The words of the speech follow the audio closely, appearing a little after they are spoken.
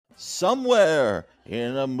somewhere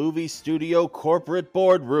in a movie studio corporate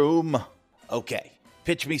boardroom. Okay,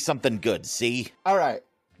 pitch me something good, see? All right,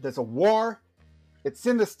 there's a war. It's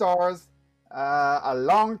in the stars. A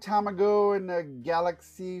long time ago in a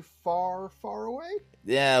galaxy far, far away?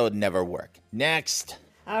 That would never work. Next.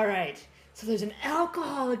 All right, so there's an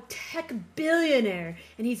alcoholic tech billionaire,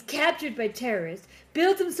 and he's captured by terrorists,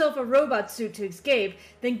 builds himself a robot suit to escape,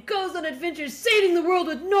 then goes on adventures saving the world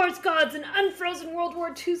with Norse gods and unfrozen World War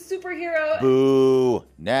II superhero. Boo.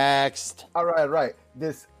 Next. All right.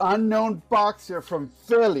 This unknown boxer from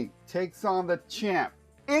Philly takes on the champ.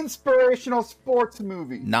 Inspirational sports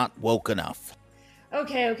movie. Not woke enough.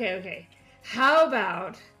 Okay. How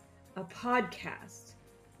about a podcast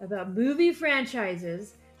about movie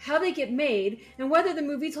franchises, how they get made, and whether the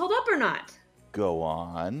movies hold up or not? Go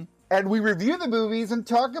on. And we review the movies and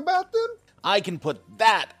talk about them? I can put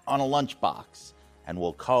that on a lunchbox, and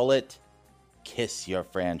we'll call it Kiss Your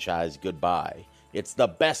Franchise Goodbye. It's the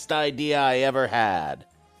best idea I ever had.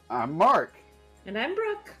 I'm Mark. And I'm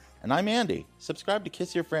Brooke. And I'm Andy. Subscribe to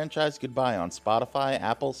Kiss Your Franchise Goodbye on Spotify,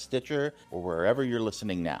 Apple, Stitcher, or wherever you're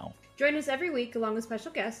listening now. Join us every week along with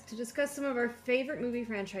special guests to discuss some of our favorite movie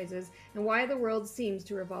franchises and why the world seems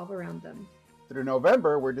to revolve around them. Through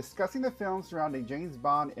November, we're discussing the films surrounding James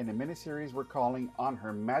Bond in a miniseries we're calling On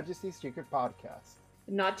Her Majesty's Secret Podcast.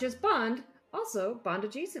 Not just Bond, also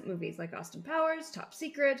Bond-adjacent movies like Austin Powers, Top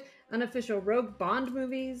Secret, unofficial Rogue Bond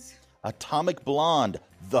movies. Atomic Blonde,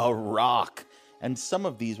 The Rock. And some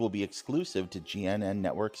of these will be exclusive to GNN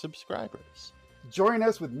Network subscribers. Join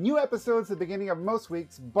us with new episodes at the beginning of most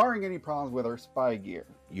weeks, barring any problems with our spy gear.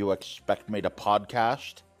 You expect me to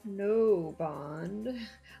podcast? No, Bond.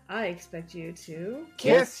 I expect you to...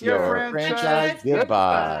 Kiss your franchise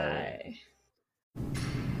goodbye.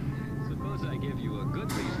 Suppose I give you a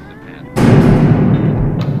good reason to pat.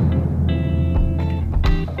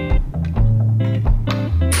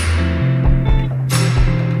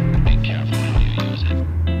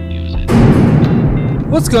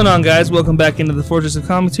 What's going on, guys? Welcome back into the Fortress of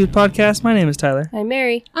Comitude podcast. My name is Tyler. I'm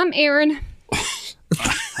Mary. I'm Aaron.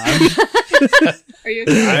 Are you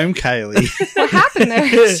okay? I'm Kylie. What happened there?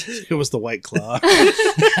 It was the White Claw.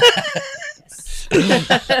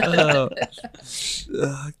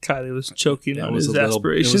 Kylie was choking on his It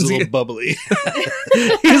aspirations. was a little bubbly.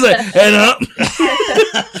 He's like, head up.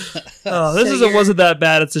 Wasn't that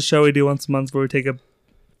bad. It's a show we do once a month where we take a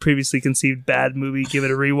previously conceived bad movie, give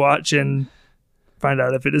it a rewatch, and find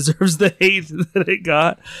out if it deserves the hate that it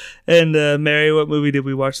got. And Mary, what movie did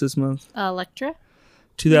we watch this month? Electra?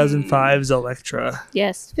 2005's Electra.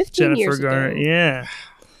 Yes, 15 Jennifer years Garner. ago. Yeah.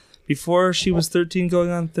 Before she was 13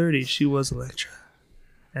 going on 30, she was Electra.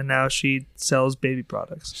 And now she sells baby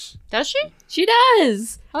products. Does she? She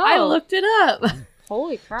does. Oh. I looked it up.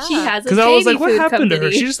 Holy crap. She has a Because baby I was like, what food happened to her?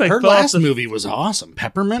 company. She just like Her fell off last the- movie was awesome.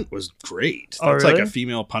 Peppermint was great. Oh, That's really? like a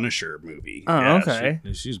female Punisher movie. Oh, Yeah, okay.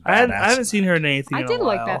 She's I badass haven't in seen that. her in anything I in did a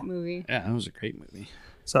like while. that movie. Yeah, that was a great movie.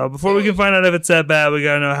 So before we can find out if it's that bad, we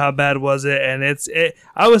gotta know how bad was it. And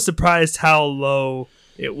I was surprised how low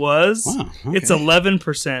it was. Wow, okay. It's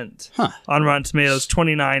 11% Huh. on Rotten Tomatoes,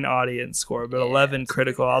 29 audience score, but 11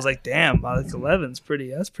 critical. I was like, damn, I like 11's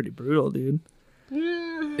pretty. That's pretty brutal, dude.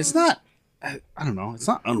 It's not, I don't know, it's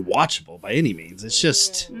not unwatchable by any means. It's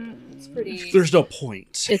just, It's pretty... there's no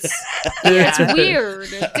point. It's weird.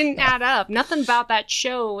 It didn't add up. Nothing about that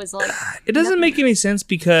show was like... It doesn't make any sense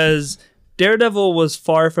because Daredevil was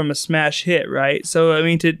far from a smash hit, right? So I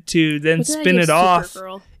mean, to then What did I spin give it off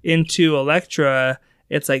Supergirl? into Elektra,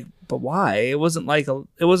 it's like, but why? It wasn't like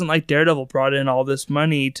Daredevil brought in all this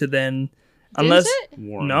money to then, unless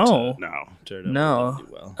Warrant No. No. Daredevil No. didn't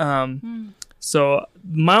do well. So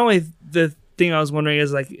the thing I was wondering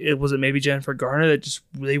is like, was it maybe Jennifer Garner that just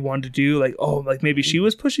really wanted to do like maybe she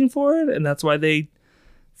was pushing for it and that's why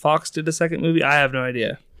Fox did a second movie? I have no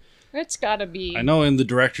idea. It's gotta be... I know in the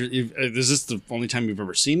director, is this the only time you've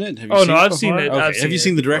ever seen it? Have you Oh, seen no, it I've seen before? it. Okay. I've Have seen you it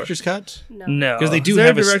seen the before. director's cut? No, Because they do Is there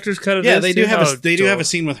have a director's cut of yeah, this they do too? have Oh, they do have Joel. a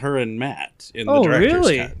scene with her and Matt in Oh, the director's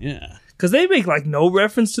really? cut. Yeah. Because they make like no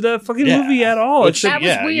reference to that fucking Yeah. movie at all. Which, Except,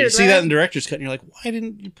 That was You weird, see right? that in the director's cut, and you're like, why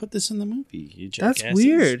didn't you put this in the movie? You that's jackasses?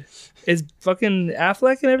 weird. Is fucking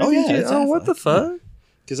Affleck and everything? Oh, yeah, too? it's Oh, what the Affleck. fuck?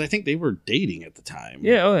 Because I think they were dating at the time.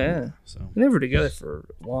 Yeah. Oh, yeah. So They were together for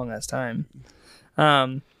a long ass time.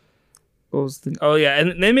 What was the? Oh yeah,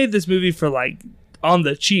 and they made this movie for like on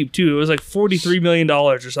the cheap too. It was like $43 million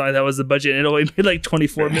or something. That was the budget, and it only made like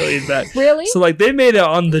 $24 million back. Really? So like they made it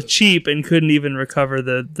on the cheap and couldn't even recover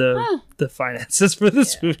the finances for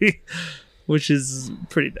this movie, which is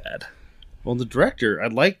pretty bad. well, the director, I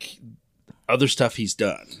like other stuff he's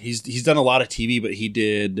done. He's done a lot of TV, but he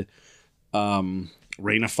did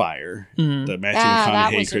Reign of Fire, Mhm. the Matthew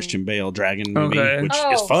that McConaughey, was Christian Bale dragon movie, Okay. which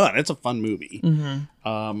Oh. is fun. It's a fun movie.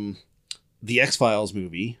 Mm-hmm. The X-Files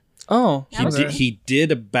movie. Oh, He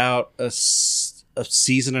did about a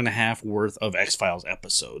season and a half worth of X-Files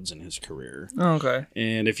episodes in his career. Oh, okay.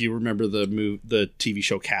 And if you remember the TV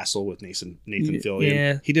show Castle with Nathan Fillion,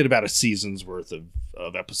 yeah. he did about a season's worth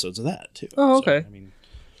of episodes of that too. Oh, okay. I mean,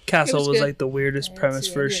 Castle was was good. like the weirdest premise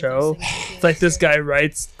see for a any of show. those things. It's like this guy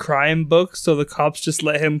writes crime books, so the cops just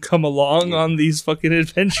let him come along on these fucking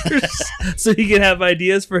adventures, so he can have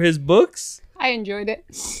ideas for his books. I enjoyed it.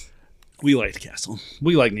 we liked Castle.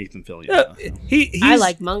 We like Nathan Fillion. He's, I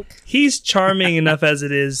like Monk. He's charming enough as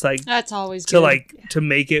it is, like That's always to good. like to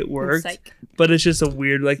make it work. Psych. But it's just a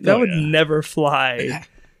weird, like that Oh, would yeah. never fly,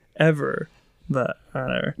 ever. But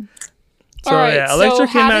whatever. So All right, yeah, so Electra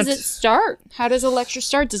came how out. does it start? How does Electra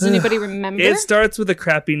start? Does anybody remember? It starts with a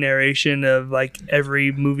crappy narration of like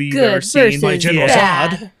every movie you've Good ever seen. versus By General yeah.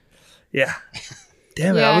 Zod. Yeah.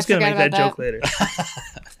 Damn it! Yeah, I was I gonna make forgot that about joke later.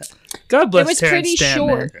 God bless was Terrence pretty Stamp,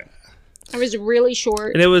 short. man. It was really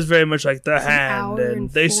short. And it was very much like the hand, hour and and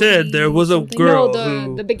they said there was a 40 girl no,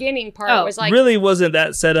 who the beginning part Oh, was like really wasn't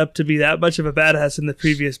that set up to be that much of a badass in the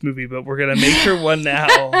previous movie, but we're gonna make her one now.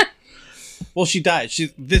 Well, she died. She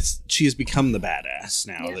has become the badass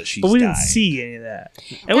now that she's But we died. didn't see any of that,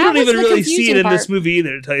 and we That don't was even the really see it confusing in this part. movie either,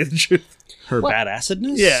 to tell you the truth. her Well-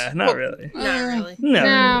 badassedness. Yeah, not really. Not really.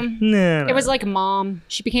 No, no. it was like a mom.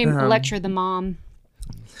 She became Uh-huh. Electra the mom.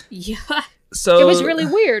 Yeah. so. It was really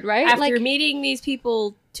weird, right? After like meeting these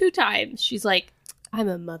people 2 times, she's like, I'm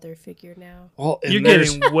a mother figure now. Well, and You're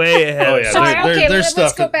there's- getting way ahead. Oh of yeah, Sorry, there's okay, let's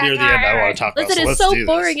stuff go at near back. the end I Alright. want to talk about. Listen, so it's let's so do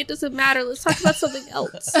boring, This. it doesn't matter. Let's talk about something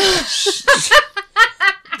else.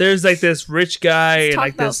 There's like this rich guy Let's in talk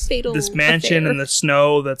like about this Fatal mansion Affair. in the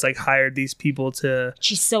snow that's like hired these people to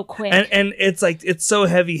she's so quick. and it's like it's so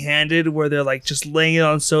heavy handed where they're like just laying it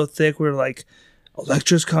on so thick where like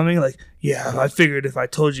Electra's coming, like, yeah, I figured if I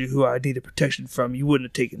told you who I needed protection from, you wouldn't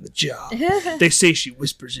have taken the job. They say she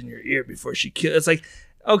whispers in your ear before she kills. It's like,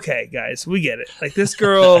 okay, guys, we get it. Like this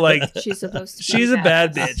girl, like She's supposed to be she's a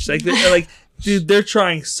bad bitch. Like dude, they're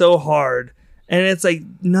trying so hard, and it's like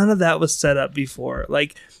none of that was set up before.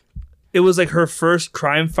 Like it was like her first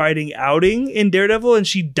crime fighting outing in Daredevil, and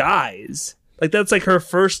she dies. Like that's like her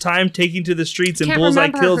first time taking to the streets, and Can't Bullseye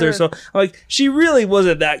remember kills her. her. So I'm like, she really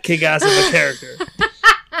wasn't that kick ass of a character.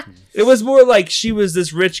 It was more like she was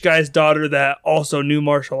this rich guy's daughter that also knew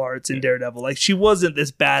martial arts in Daredevil. Like she wasn't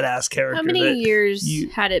this badass character. How many that years you-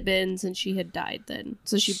 had it been since she had died then?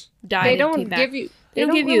 So she died they and don't came back. give you. They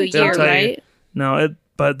don't give you a really year, tell you. right? No,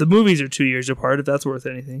 but the movies are 2 years apart. If that's worth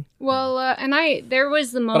anything. Well, there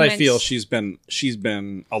was the But moment. I feel she's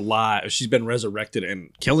been alive. She's been resurrected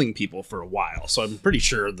and killing people for a while. So I'm pretty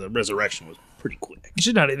sure the resurrection was pretty quick.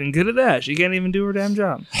 She's not even good at that. She can't even do her damn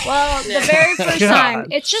job. Well, the very first God. time,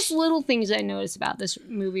 it's just little things I noticed about this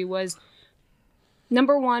movie was,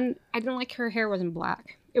 number one, I didn't like her hair wasn't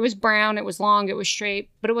black. It was brown, it was long, it was straight,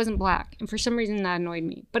 but it wasn't black. And for some reason that annoyed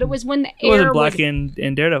me. But it was when the It wasn't air black would,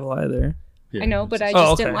 in Daredevil either. I know, but I Oh,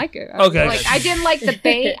 just okay. didn't like it. Okay. Like I didn't like the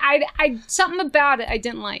bait. I something about it I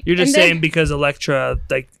didn't like. You're just And then- saying because Elektra,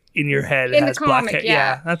 like in your head, In the has black comic, hair.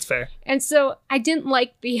 yeah. That's fair. And so I didn't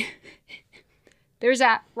like the. There's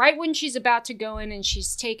that right when she's about to go in and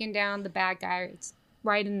she's taking down the bad guy. It's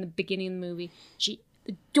right in the beginning of the movie.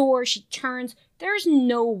 The door. She turns. There's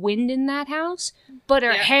no wind in that house, but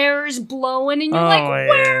her hair is blowing, and you're Oh, like,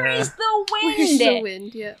 "Where yeah. is the wind?" Where's the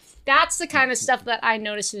wind? Yeah. That's the kind of stuff that I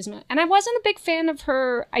noticed. And I wasn't a big fan of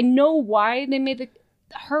her. I know why they made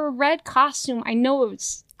her red costume. I know it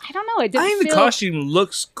was. I don't know. I didn't I think the feel. costume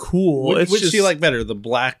looks cool. Which It's do you just- like better, the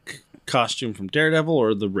black costume from Daredevil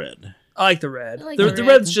or the red? I like the red. I like the the red.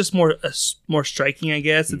 red's just more striking, I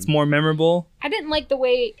guess. It's more memorable. I didn't like the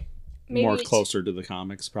way. Maybe More it's- closer to the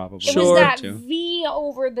comics, probably. It Sure. was that too. V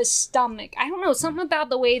over the stomach. I don't know, something about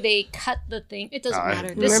the way they cut the thing. It doesn't I-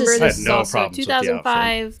 matter. This Remember is I this had is no also problems with the outfit.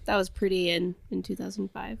 2005. That was pretty in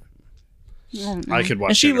 2005. I could watch.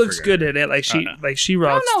 And she Jennifer looks Garner. good in it. Like she know. she I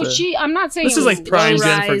rocks don't know. the- I'm not saying This it is was like prime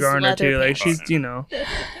low-rise Jennifer Garner leather too. Like pants. she's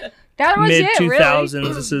that was mid it. 2000s.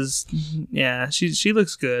 Really. This is she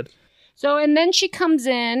looks good. So and then she comes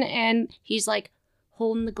in and he's like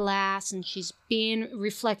holding the glass and she's being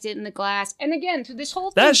reflected in the glass. And again, through this whole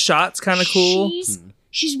thing, That shot's kind of cool.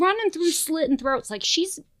 She's running through slitting throats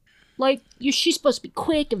she's supposed to be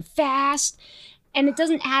quick and fast. And it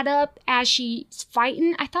doesn't add up as she's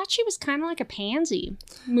fighting. I thought she was kind of like a pansy.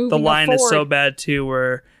 Moving The line is so forward. bad too,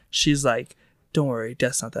 where she's like, "Don't worry,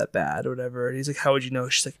 death's not that bad," or whatever. And he's like, "How would you know?"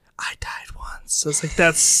 She's like, "I died once." So it's like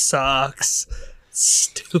that sucks.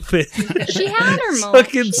 Stupid. She had her moment.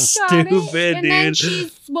 Fucking She's got it. stupid, And then dude.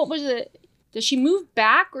 she's, what was it? Does she move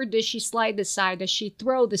back or does she slide the side? Does she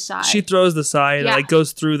throw the side? She throws the side, Yeah. like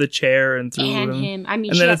goes through the chair and through and him. him. I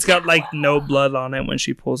mean, And she then has it's got like power. no blood on it when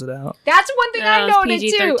she pulls it out. That's one thing I it's noted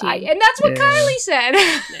too. PG-13. And that's what Yeah. Kylie said.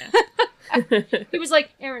 Yeah. He was like,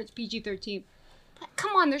 Aaron, it's PG-13. But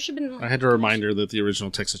come on, there should have been. I had to remind her that the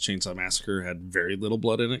original Texas Chainsaw Massacre had very little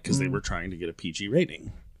blood in it because Mm. they were trying to get a PG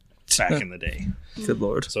rating back in the day. Good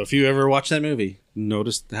lord. So if you ever watch that movie,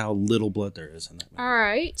 notice how little blood there is in that movie. All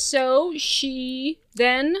right, so she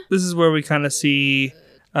then. This is where we kind of see.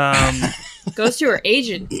 Goes to her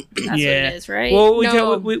agent. That's what Yeah. it is, right? Well, we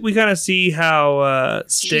No. we kind of see how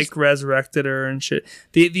Stick resurrected her and shit.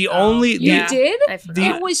 The only yeah. the, You did? I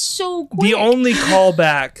forgot. It was so quick. the only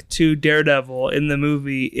callback to Daredevil in the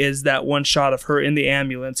movie is that one shot of her in the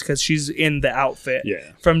ambulance because she's in the outfit Yeah.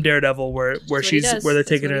 from Daredevil where what he does. where they're That's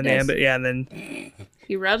taking what her in he the does. ambulance. Yeah, and then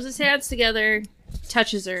He rubs his hands together,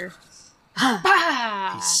 touches her.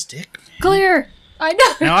 Ah, Stick. Clear. I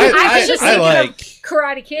know. Now, I was just I thinking like of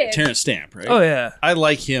Karate Kid. Terrence Stamp, right? oh yeah, I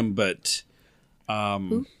like him, but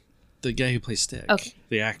the guy who plays Stick, Okay.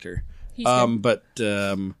 the actor. He's good. But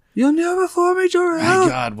you'll never fool me, Jor-El. my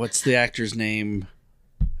God, what's the actor's name?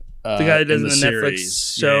 The guy that does in the the Netflix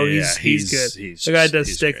series. show, Yeah, he's good. he's The guy just- does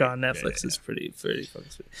he's Stick great. on Netflix Yeah, is pretty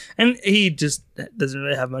fucking sweet. And he just doesn't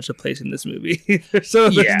really have much of a place in this movie either, so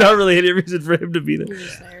Yeah. there's not really any reason for him to be there. He's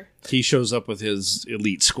just there. He shows up with his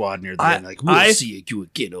elite squad near the I- end, like, we'll I- see you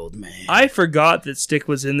again, old man. I forgot that Stick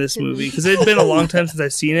was in this movie because it had been a long time since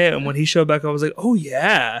I've seen it, and when he showed back, I was like, "Oh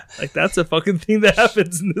yeah, like that's a fucking thing that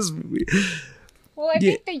happens in this movie." Well, I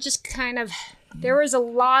think they just kind of. There was a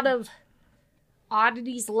lot of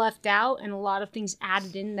oddities left out and a lot of things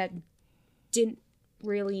added in that didn't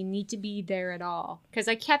really need to be there at all. Because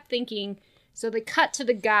I kept thinking, so they cut to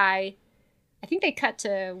the guy. I think they cut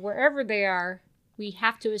to wherever they are. We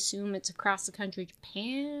have to assume it's across the country,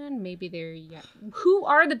 Japan. Maybe they're. Yeah. Who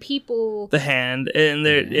are the people? The Hand, and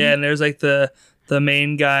there, yeah, and there's like the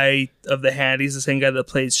main guy of the Hand. He's the same guy that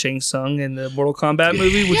plays Shang Tsung in the Mortal Kombat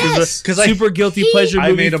movie, which Yes! is a 'Cause I- super guilty pleasure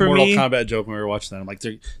movie I made a for Mortal me. Kombat joke when we were watching that. I'm like,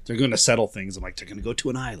 they're going to settle things. I'm like, they're going to go to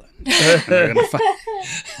an island. And they're gonna fight.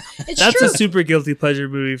 It's That's true. a super guilty pleasure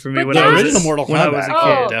movie for me But when that's- I was Original Mortal when I Kombat. was a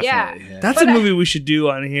Oh, kid. yeah. Definitely. That's But a movie we should do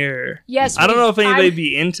on here. Yes. I don't know if I anybody would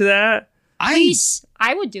be into that. Please,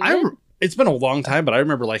 I would do it. It's been a long time, but I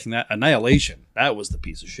remember liking that. Annihilation. That was the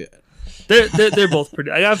piece of shit. They're both pretty.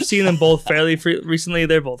 I've seen them both fairly recently.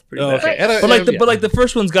 They're both pretty bad. Okay. But like the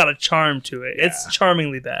first one's got a charm to it. It's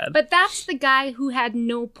charmingly bad. But that's the guy who had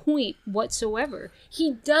no point whatsoever.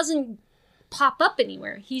 He doesn't pop up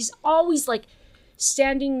anywhere. He's always like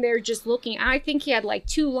standing there just looking. I think he had like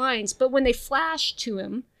 2 lines, but when they flash to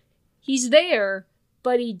him, he's there,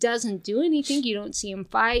 but he doesn't do anything. You don't see him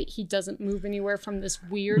fight. He doesn't move anywhere from this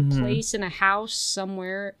weird place in a house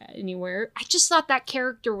somewhere, anywhere. I just thought that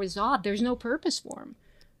character was odd. There's no purpose for him.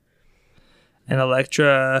 And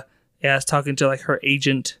Elektra, yeah, is talking to like her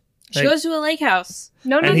agent. She Like- goes to a lake house.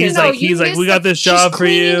 No, And he's like- you he's like, missed "We got this she's job for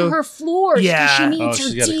you." cleaning her floors 'cause Yeah. she Oh, needs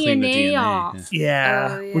she's her gotta clean the DNA DNA, off. Yeah,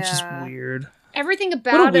 Oh, which is yeah. weird. Everything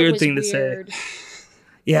about What a it weird was thing to say. weird.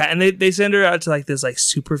 Yeah, and they send her out to like this like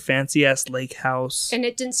super fancy ass lake house, And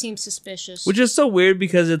it didn't seem suspicious. which is so weird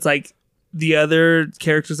because it's like the other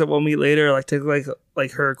characters that we'll meet later are like technically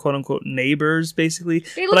like her quote unquote neighbors basically.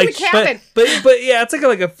 They But, live like, in a cabin. But yeah, it's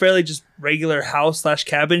like a fairly just regular house /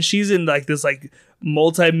 cabin. She's in like this like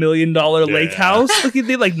multi-million-dollar lake house. Look at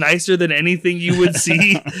it, like nicer than anything you would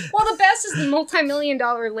see. Well, the best is the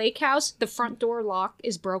multi-million-dollar lake house. The front door lock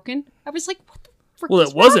is broken. I was like, what the frick Well,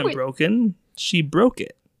 is it wasn't wrong with-" broken. She broke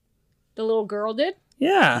it. The little girl did.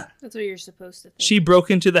 Yeah, That's what you're supposed to think. she broke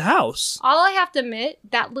into the house. All I have to admit,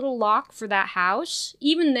 that little lock for that house,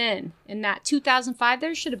 even then, in that 2005,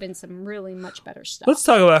 there should have been some really much better stuff. Let's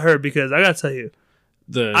talk about her because I gotta tell you,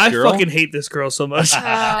 The I girl? fucking hate this girl so much.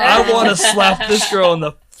 I want to slap this girl in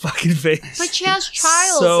the fucking face. But she has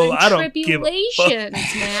trials So, and I don't give a fuck.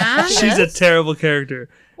 tribulations, man. She's a terrible character.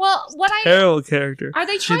 Well, what I Terrible character. are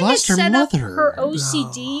they She trying to lost her set up mother. her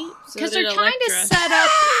OCD? So Because did they're trying to Elektra. set up.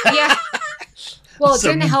 Yeah. Well, it So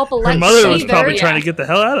didn't help Her Alexa mother was either. probably yeah. trying to get the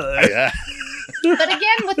hell out of there. Yeah. But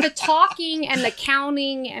again, with the talking and the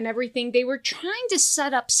counting and everything, they were trying to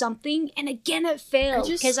set up something, and again, it failed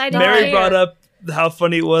because I didn't Mary care. brought up how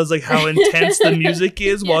funny it was, like how intense the music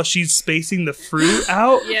is while she's spacing the fruit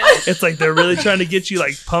out. Yeah. It's like they're really trying to get you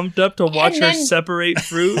like pumped up to watch And her then- separate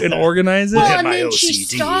fruit and organize it. Well, Look at and my then she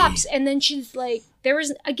OCD. stops, and then she's like, there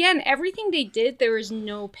was, again, everything they did, there was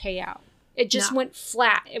no payout. It just No. went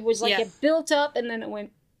flat. It was like Yeah. it built up, and then it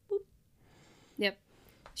went, Yep.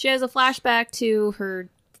 She has a flashback to her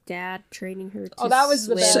dad training her to that was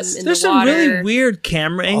the swim best. in There's the some water. really weird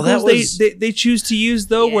camera angles that was- they choose to use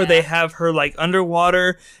though, where they Yeah. have her like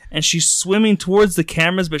underwater and she's swimming towards the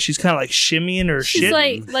cameras, but she's kind of like shimmying her She's shit.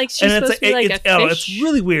 like she's and supposed to be like a it's fish.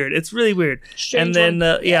 really weird. It's really weird. Strange and then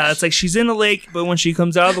one. it's like she's in a lake, but when she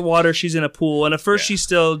comes out of the water, she's in a pool. And at first, she's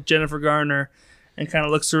still Jennifer Garner, and kind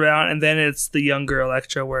of looks around. And then it's the young girl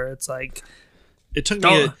Electra, where it's like, It took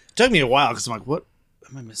me a while because I'm like, what?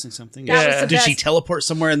 Am I missing something? That was the Did she best. teleport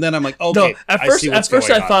somewhere? And then I'm like, okay. no. At first,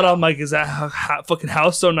 I thought, on. I'm like, is that fucking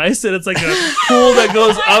house so nice that it's like a pool that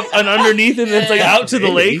goes up and underneath, and it's like out to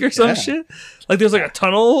the Maybe, lake or some yeah. shit? Like there's like a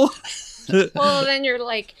tunnel. Well, then you're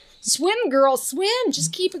like, swim, girl, swim.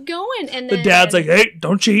 Just keep it going. And then The dad's like, hey,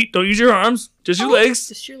 don't cheat. Don't use your arms. Just your legs.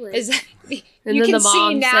 Just your legs. Exactly. And you then can the see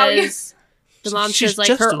mom now. says, the mom She's says like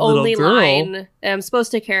just her a little only girl. line. I'm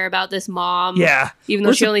supposed to care about this mom. Yeah. Even though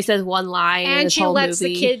Where's she the- only says one line in And this she whole lets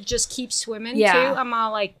movie. the kid just keep swimming Yeah. too. I'm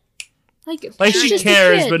all like, Like She's she just a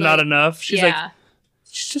cares, kid, but not like- enough. She's yeah. like,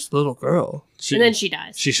 she's just a little girl. and then she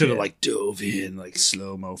dies. She should have like dove in like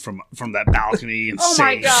slow mo from that balcony and oh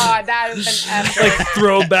my saved. god, that has been epic. Like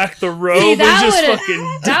throw back the robe See, and that just would've-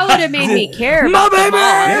 fucking. that would have made me care My about the baby!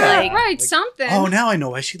 mom. Yeah. Like, right, something. Oh, now I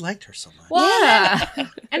know why she liked her so much. Well, yeah.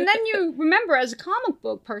 and then you remember, as a comic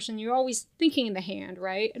book person, you're always thinking in the hand,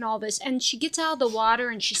 right? And all this. And she gets out of the water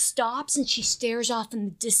and she stops and she stares off in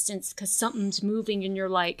the distance because something's moving. And you're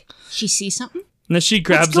like, she sees something? And then she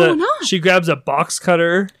grabs going on? she grabs a box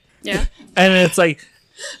cutter, Yeah. and it's like.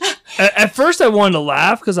 At first, I wanted to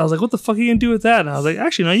laugh because I was like, "What the fuck are you gonna do with that?" And I was like,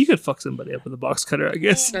 "Actually, no, you could fuck somebody up with a box cutter, I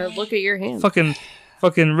guess." Look at your hand. Fucking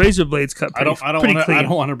razor blades cut. I don't pretty clean.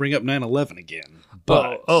 want to bring up 9/11 again.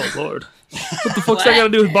 But oh lord, what the fuck's that got to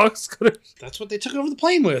do with box cutters? that's what they took over the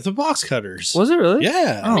plane with, the box cutters. Was it really?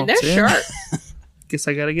 Yeah. Oh, They're damn. sharp. Guess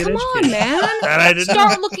I gotta get Come educated. on, man. That I didn't know.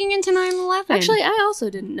 Start looking into 9/11. Actually, I also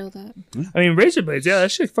didn't know that. I mean, razor blades. Yeah,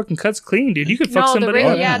 that shit fucking cuts clean, dude. You could fuck no, somebody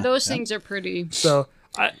up. yeah, those things are pretty. So,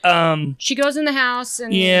 She goes in the house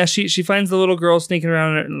and yeah, she finds the little girl sneaking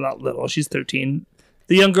around. Not little, she's 13.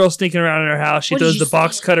 The young girl sneaking around in her house. She What did throws you the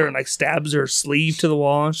box say? cutter and like stabs her sleeve to the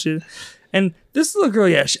wall and shit. And this little girl,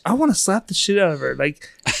 yeah, I want to slap the shit out of her. Like,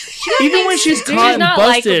 even when she's Dude, caught she's and not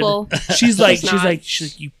busted, likable. she's like, She's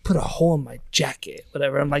not. you put a hole in my jacket,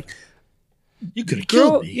 whatever. I'm like, You could have girl,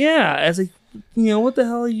 killed me. yeah. I was like, what the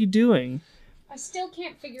hell are you doing? I still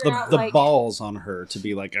can't figure The, out the like balls on her to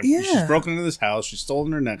be like, Yeah. she's broken into this house, she's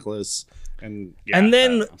stolen her necklace, and yeah, And I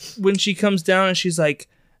then don't know. when she comes down and she's like,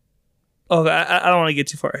 "Oh, I don't want to get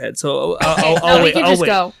too far ahead, so I'll No, we wait. can I'll just wait.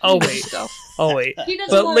 go. I'll We can wait. just go. I'll wait." he doesn't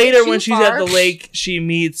But want it later, too when she's far. at the lake, she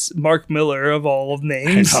meets Mark Miller of all of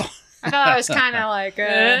names. I know. I thought it was kind of like,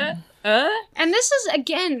 and this is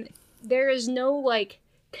again, there is no like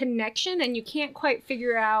connection, and you can't quite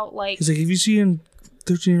figure out like He's like, "Have you seen a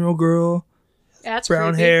 13-year-old girl, that's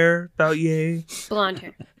brown creepy. hair, about yay, Blonde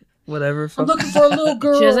hair. whatever?" I'm Fuck. looking for a little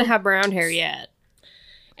girl. She doesn't have brown hair yet.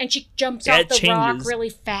 and she jumps That off the rock changes. really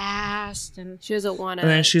fast, and She doesn't want to. And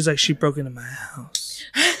then she's like, "She broke into my house."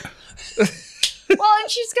 well, and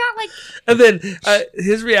she's got like And then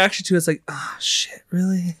his reaction to it's like, "Oh shit,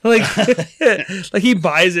 really?" Like, like he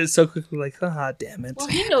buys it so quickly, like, "Ah, damn it." well,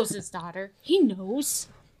 he knows his daughter. He knows,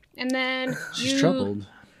 and then She's troubled.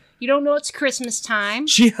 You don't know it's Christmas time.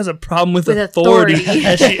 She has a problem with, With authority,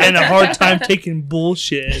 authority. and a hard time taking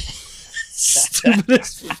bullshit.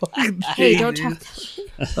 Stupidest fucking thing. Hey, don't dude.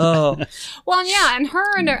 talk. Well, yeah, and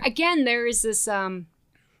her and her again. There is this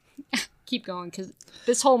keep going because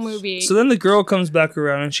this whole movie. So then the girl comes back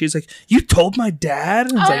around and she's like, "You told my dad?"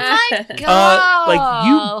 And it's oh like, my god! like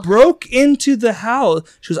you broke into the house.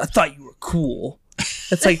 She goes, "I thought you were cool."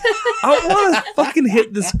 It's like, I want to fucking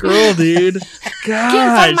hit this girl, dude.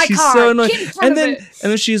 God, my she's car. so annoying. Get in front And of then, it.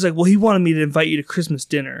 and then she's like, "Well, he wanted me to invite you to Christmas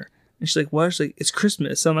dinner." And she's like, "What?" She's like, "It's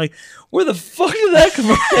Christmas." I'm like, "Where the fuck did that come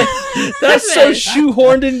from?" That's so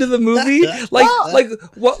shoehorned into the movie. Like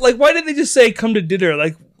what? Like, why did they just say come to dinner?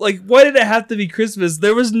 Like, why did it have to be Christmas?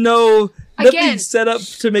 There was nothing Again. set up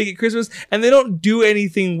to make it Christmas, and they don't do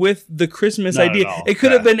anything with the Christmas Not at idea. all. It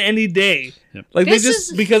could have Yeah. been any day. Yep. Like This they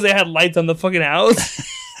just is- because they had lights on the fucking house.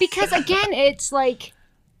 because again, it's like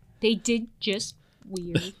they did just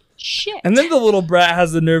weird shit. And then the little brat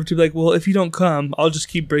has the nerve to be like, "Well, if you don't come, I'll just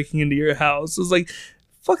keep breaking into your house." It's like,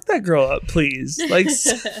 fuck that girl up, please. Like,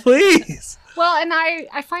 please. Well, and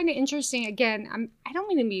I find it interesting. Again, I don't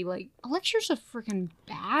mean to be like Electra's a freaking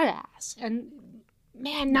badass, and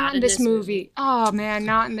man, not in this movie. Oh man,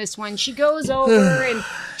 not in this one. She goes over and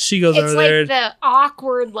She goes it's over like there. the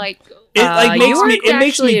awkward like. It like you makes me. weren't It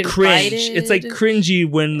makes me actually cringe. invited. It's like cringy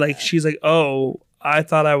when like she's like, "Oh, I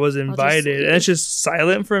thought I was just invited. leave. And it's just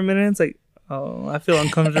silent for a minute. It's like, oh, I feel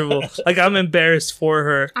uncomfortable. Like I'm embarrassed for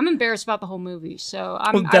her. I'm embarrassed about the whole movie, so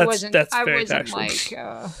Well, I wasn't very like.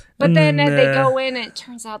 factual. But And then then, they go in, and it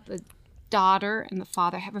turns out the daughter and the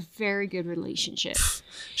father have a very good relationship.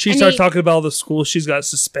 She And started he- talking about all the schools she's got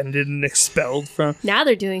suspended and expelled from. Now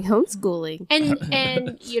they're doing homeschooling.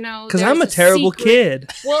 And Because I'm a terrible kid.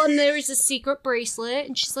 Well, and there's a secret bracelet,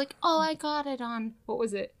 and she's like, "Oh, I got it on what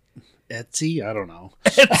was it? Etsy? I don't know.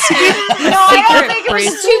 No, I don't think it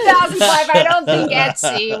was 2005. I don't think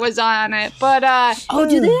Etsy was on it, but Oh,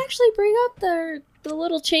 do they actually bring up the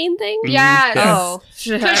little chain thing? yeah. Oh, I She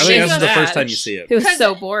think goes this is the that. first time you see it. it was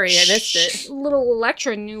so boring. I missed it. Little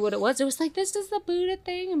Electra knew what it was. It was like, this is the Buddha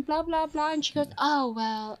thing, and blah blah blah. And she goes, "Oh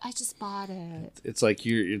well, I just bought it." It's like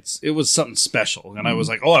it was something special, and I was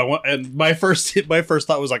like, oh, I want. And my first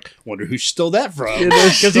thought was like, wonder who she stole that from,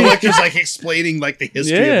 because Electra's like explaining like the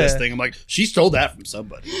history of this Yeah. thing. I'm like, she stole that from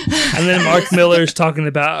somebody. And then Mark Miller's talking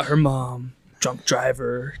about her mom, drunk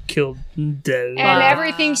driver, killed dead. And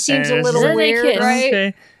everything seems And a it's little Then they weird, kiss. right?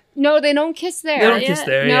 Okay. No, they don't kiss there. They don't kiss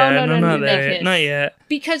there. No, Yeah, no, no, not no, there. they kiss. Not yet.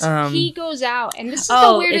 Because he goes out, and this is the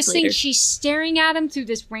Oh, weirdest it's thing. later. She's staring at him through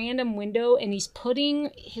this random window, and he's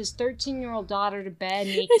putting his 13-year-old daughter to bed.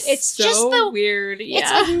 And it's so just the weird. It's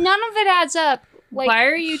Yeah. like none of it adds up. Like, Why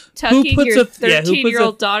are you tucking puts your a- yeah, who puts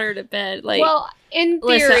 13-year-old a- daughter to bed? Like, well, in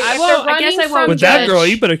theory, Listen, I if won't- they're I guess running I won't from With that the- girl,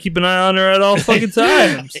 you better keep an eye on her at all fucking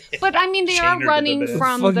times. But I mean, they Chain are her to the running bed.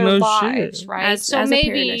 from Fuck their no lives, shit. right? As- So as a parent,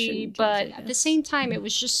 I maybe, shouldn't but judge, I at the guess. same time, it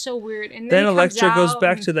was just so weird. And Then he comes Electra goes out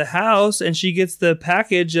back and- to the house and she gets the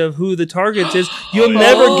package of who the target is. You'll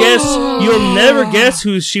never guess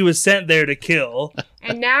who she was sent there to kill.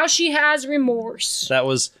 and now she has remorse. That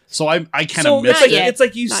was so I kind So of it's missed like, it. yet. it's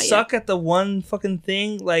like you Not yet. suck at the one fucking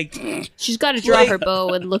thing. Like she's got to draw Like- her bow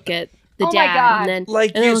and look at the Oh my dad, God. and then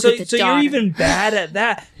Like and then you, look so, at the so you're daughter. even bad at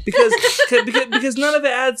that because none of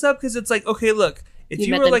it adds up. Because it's like, okay, look, if You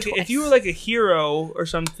you met were them like twice. if you were like a hero or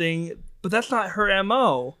something, but that's not her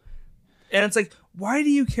MO. And it's like, why do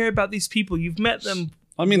you care about these people? You've met them.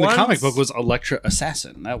 I mean, the once. comic book was Electra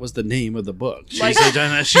Assassin. That was the name of the book. She's, Like-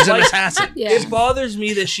 she's an assassin. Yeah. It bothers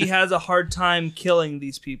me that she has a hard time killing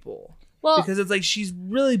these people. Well, Because it's like she's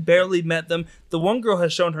really barely met them. The one girl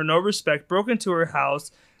has shown her no respect, broke into her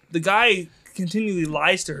house. The guy continually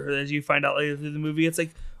lies to her, as you find out later through the movie. It's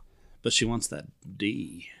like, But she wants that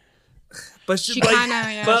D. but She like, kinda,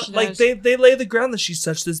 yeah, but she like does. they lay the ground that she's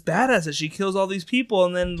such this badass that she kills all these people,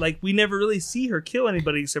 and then like we never really see her kill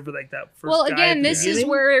anybody except for like that first. well, guy at again, the this is beginning.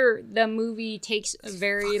 where the movie takes a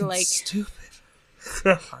very like. stupid.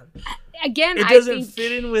 Again, It I doesn't think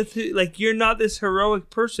fit in with like you're not this heroic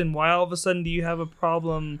person. Why all of a sudden do you have a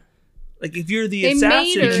problem? Like if you're the They made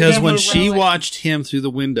assassin, her Because Yeah, when we're she like- watched him through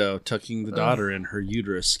the window tucking the daughter in, her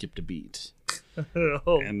uterus skipped a beat,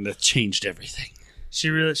 oh, and that changed everything. she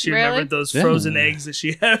Really? remembered those Yeah. frozen eggs that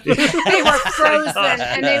she had. they were frozen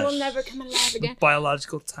and they will never come alive again.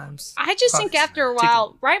 Biological times. I just think Clock's after a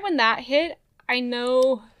while, right when that hit, I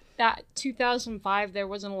know that 2005 there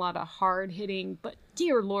wasn't a lot of hard hitting, but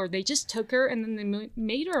dear Lord, they just took her and then they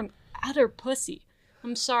made her an utter pussy.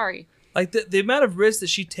 I'm sorry. Like the amount of risk that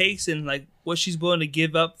she takes and like what she's willing to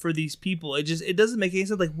give up for these people, it doesn't make any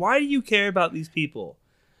sense. Like, why do you care about these people?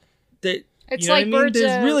 That It's you know like what I mean? birds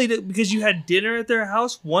There's of- really because you had dinner at their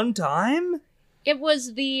house one time. It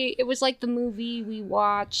was like the movie we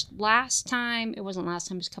watched last time. It wasn't last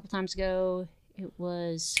time, it was a couple times ago. It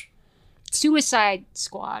was Suicide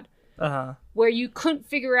Squad, where you couldn't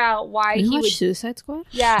figure out why You he watch would. Suicide Squad?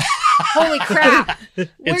 Yeah, holy crap!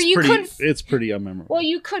 Where you couldn't. It's pretty unmemorable. Well,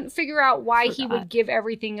 you couldn't figure out why he would give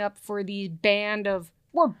everything up for the band of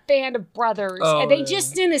brothers, Oh, and they yeah.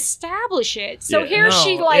 just didn't establish it. So Yeah. here No,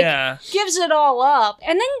 she like yeah. gives it all up,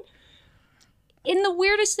 and then in the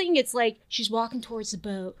weirdest thing, it's like she's walking towards the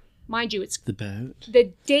boat. Mind you, it's the boat.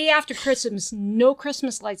 the day after Christmas. No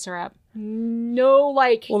Christmas lights are up. No,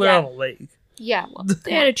 like Well, they're yeah, on a lake. yeah. Well,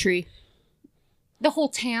 They had a tree. the whole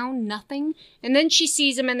town, nothing. And then she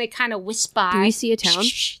sees him, and they kind of whisk by. Do we see a town?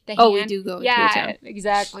 The Oh, we hand. do go into yeah, a town.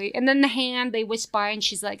 exactly. And then the hand, they whisk by, and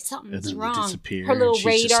she's like, something's And then they wrong. disappear, Her little and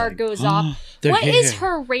she's just radar like, goes "Oh, off. they're What is here."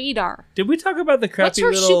 her radar? Did we talk about the What's crappy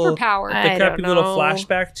her little superpower? I the crappy don't little know.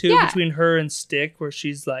 flashback too Yeah. between her and Stick, where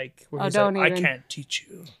she's like, where Oh, he's don't like, I even. can't teach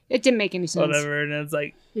you, It didn't make any sense. whatever, and it's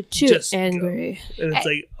like, You're too Just angry. and it's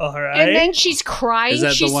like, all right, And then she's crying. Is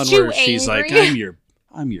that she's the one too where she's like, angry.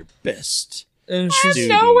 I'm your best and she's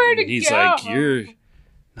student. nowhere to And he's go. like, you're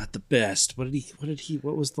not the best. What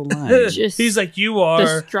was the line? Just he's like, you the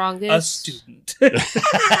are a strongest. student.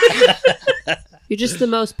 You're just the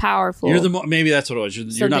most powerful. You're the maybe that's what it was. You're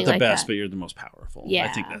not Something the like best, that. but you're the most powerful. Yeah. I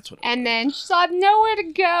think that's what it And was. then she's like, nowhere to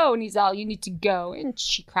go. And he's all, you need to go. And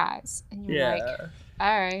she cries. And you're like,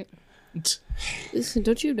 all right. Listen,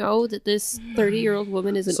 don't you know that this 30-year-old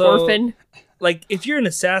woman is an So- orphan? Like, if you're an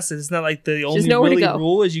assassin, it's not like the only nowhere to really go.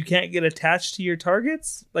 rule is you can't get attached to your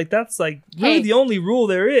targets. Like, that's like really Hey. the only rule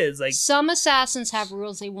there is. Like, Some assassins have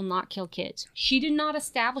rules they will not kill kids. She did not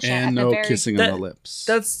establish that at And the no very kissing That- on the lips.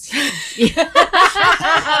 that's.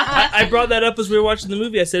 I brought that up as we were watching the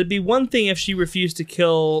movie. I said it'd be one thing if she refused to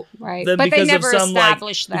kill Right. them But they because never of some like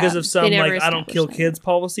established that. because of some They never like I don't kill established that. kids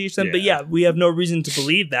policy or something. But Yeah. yeah, we have no reason to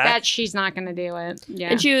believe that. that she's not going to do it. Yeah.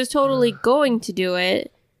 And she was totally going to do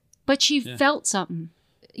it. but she felt something.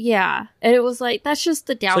 Yeah. And it was like, that's just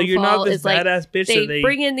the So downfall. you're not this is like, badass bitch they, that they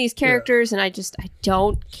bring in these characters and I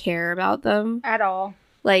don't care about them. At all.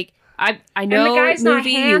 Like, I know guy's not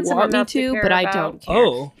movie you handsome want me enough to to, care but I about. don't care.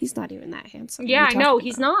 Oh. He's not even that handsome. Yeah, What I are you know. talking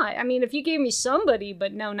He's about? not. I mean, if you gave me somebody,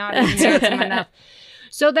 but no, not even handsome enough.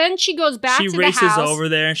 So then she goes back she to the races house. over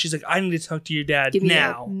there and she's like, I need to talk to your dad Give me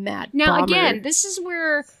now. a Matt Now, Bomber. again, this is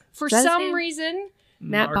where, for Is that his some name? reason,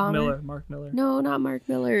 Matt Mark Bomber? Miller. Mark Miller. No, not Mark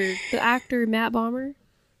Miller. The actor Matt Bomber.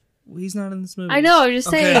 He's not in this movie. I know, I'm just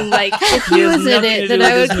Okay. saying, like, if He he has was in nothing to it, do then with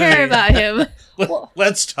I would this care movie. about him.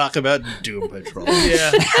 Let's talk about Doom Patrol.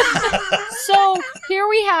 Yeah. so here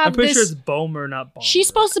we have I'm pretty this. sure it's Bomer, not Bomber. She's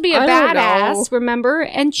supposed to be a I don't badass, know. remember?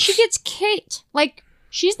 And she gets kicked. Like,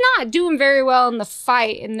 she's not doing very well in the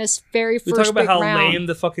fight in this very We first talk about big how round. lame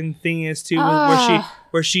the fucking thing is too, Ah.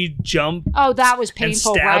 where she jumped Oh, that was and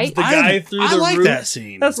painful, stabs right? the guy through I the like roof. that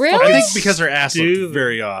scene. That's Really? fucking I think because her ass looked stupid.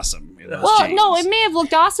 very awesome. in those Well, no, scenes. it may have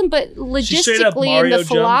looked awesome, but She straight up logistically and Mario the jumps.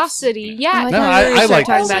 velocity, yeah. Oh, No, thought I- you were I start like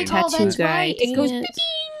talking that about scene. Oh, Tattoo that's Guy. right. It goes Dang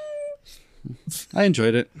I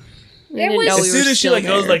enjoyed it. I didn't was- know As we soon were as she still like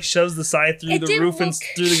goes there. like shoves the side through It the didn't roof and look-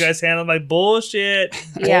 through the guy's hand, I'm like bullshit.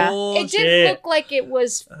 Yeah. Bullshit. It didn't look like it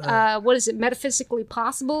was, what is it, metaphysically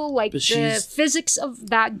possible? Like But the she's- physics of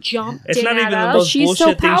that jump It's didn't not even add the up. most She's so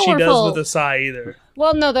bullshit thing she does powerful. with a sigh either.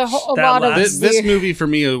 Well, no, a That lot of last- This movie for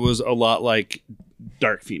me was a lot like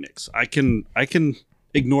Dark Phoenix. I can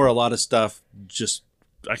ignore a lot of stuff. Just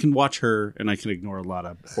I can watch her and I can ignore a lot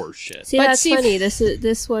of horse shit. See, But that's see- funny.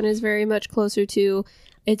 This one is very much closer to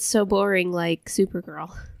it's so boring like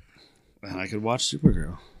Supergirl. And I could watch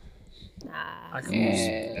Supergirl.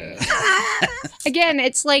 Again,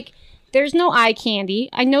 it's like there's no eye candy.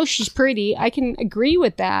 I know she's pretty. I can agree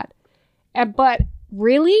with that. But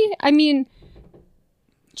really, I mean,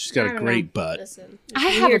 She's got I a don't great butt. Listen, I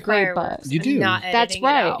have a great butt. You do. Not That's editing it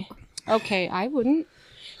right. out. Okay, I wouldn't.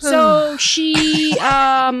 So she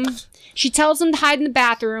tells him to hide in the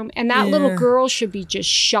bathroom, and that little Yeah. girl should be just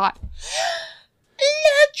shot.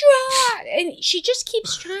 Electra! And she just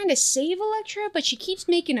keeps trying to save Electra, but she keeps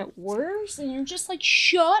making it worse. And you're just like,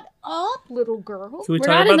 shut up, little girl. Can we We're talk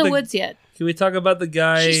not about in the woods yet. Can we talk about the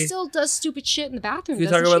guy? She still does stupid shit in the bathroom. Can we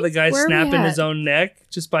talk doesn't about she? the guy Where are we snapping at? his own neck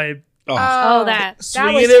just by Oh, that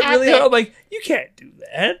swinging was it really epic. hard? I'm like, you can't do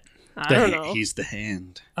that. I don't know. He's the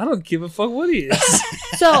hand. I don't give a fuck what he is.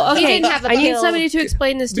 So okay, didn't have a I need pill. somebody to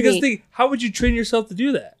explain this to Because me. think, how would you train yourself to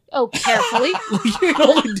do that? Oh, carefully. You can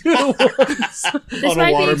only do it once. This On a might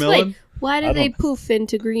be watermelon? explained. Why I do they don't- poof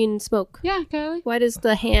into green smoke? Yeah, Kylie. Why does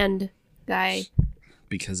the hand guy?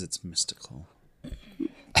 Because it's mystical.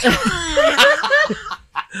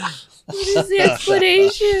 What is the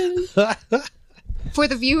explanation? For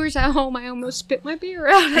the viewers at home, I almost spit my beer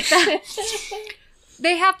out at that.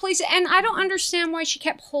 They have places, and I don't understand why she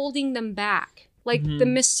kept holding them back. Like the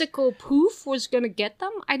mystical poof was gonna get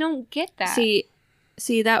them. I don't get that.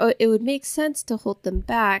 See that it would make sense to hold them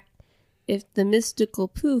back if the mystical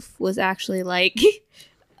poof was actually like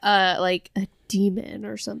a demon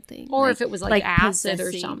or something, or if it was like acid or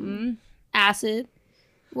possessing something. Acid.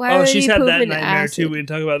 Why Oh, are she's they had that poofing nightmare acid? too. We can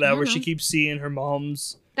talk about that where she keeps seeing her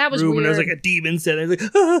mom's That was room and there's weird. like a demon sitting there.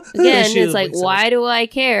 It's like, Again, She it's like, wakes up. why do I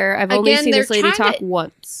care? I've only Again, seen this they're lady trying talk to-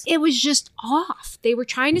 once. It was just off. They were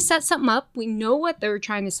trying to set something up. We know what they were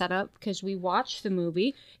trying to set up because we watched the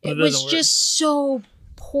movie. But It it was doesn't work. just so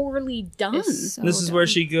poorly done. It's so This is where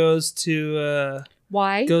dumb. she goes to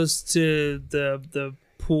Why? the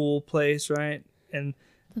pool place, right? And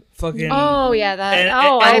fucking Oh yeah, that. and,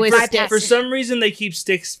 I and with for, Sticks. for some reason they keep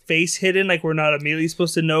Stick's face hidden, like we're not immediately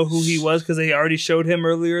supposed to know who he was because they already showed him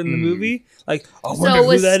earlier in the movie. Like, I wonder So who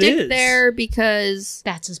was that Stick is. there because,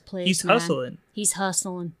 That's his place. He's man. hustling. He's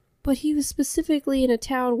hustling. but he was specifically in a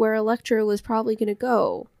town where Electra was probably going to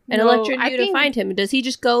go, and No, Electra I knew to think- find him. Does he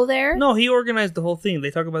just go there? No, he organized the whole thing.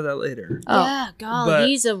 They talk about that later. Oh. Yeah, God, But-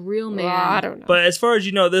 he's a real man. Well, I don't know. But as far as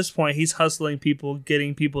you know, at this point, he's hustling people,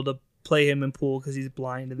 getting people to play him in pool because he's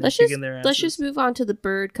blind, and then Let's she just get in their answers. let's just move on to the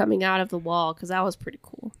bird coming out of the wall because that was pretty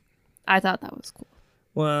cool. I thought that was cool.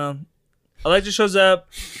 Well, Electra shows up.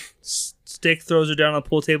 Stick throws her down on the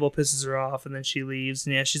pool table, pisses her off, and then she leaves.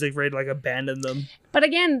 And yeah, she's like ready to like abandon them. But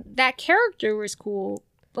again, that character was cool,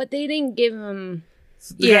 but they didn't give him.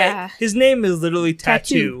 The guy- his name is literally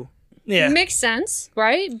Tattoo. Yeah, It makes sense,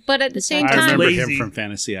 right? But at the same I time, remember lazy. him from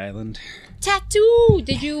Fantasy Island. Tattoo.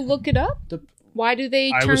 Did you look it up? Why do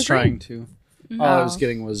they I turn was trying green? to. All I was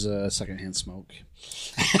getting was secondhand smoke.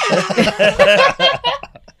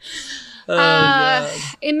 God.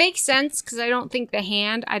 It makes sense because I don't think the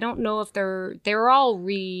hand. I don't know if they're all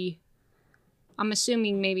I'm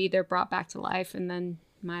assuming maybe they're brought back to life, and then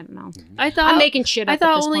I don't know. I thought I'm making shit up. I at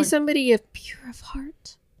thought this only point. somebody of pure of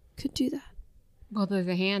heart could do that. Well, they're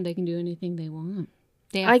the hand. They can do anything they want.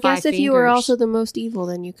 They have I guess 5 if you were fingers. also the most evil,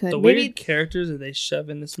 then you could. The Maybe weird characters that they shove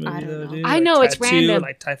in this movie, I don't though, know. dude. I know, it's Tattoo, random.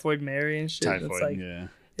 like Typhoid Mary and shit. Typhoid, It's like, yeah.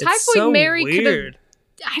 it's Typhoid so Mary could've- weird.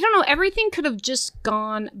 I don't know. Everything could have just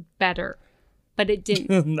gone better, but it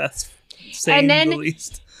didn't. That's saying And then- the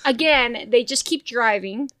least. Again, they just keep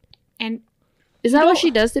driving, and is that what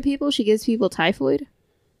she does to people? She gives people typhoid.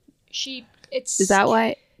 it's Is that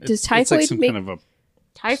why? Does It's like typhoid some make? kind of a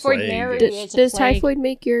Typhoid plague. Mary? Does is a plague. typhoid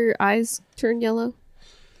make your eyes turn yellow?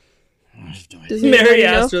 I have no idea. Does Mary anybody know?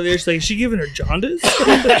 asked earlier, she's like, is she giving her jaundice?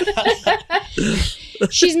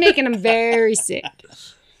 She's making them very sick.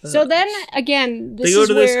 So then again, this They go is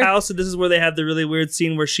to where this house, and this is where they have the really weird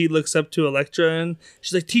scene where she looks up to Electra, and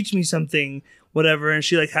she's like, teach me something, whatever, and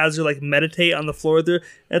she like has her like meditate on the floor with her.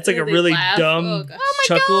 And it's like And a they really laugh. dumb Oh, God.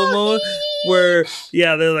 chuckle moment where,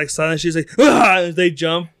 yeah, they're like silent. She's like, ah! They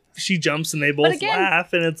jump. She jumps, and they both again,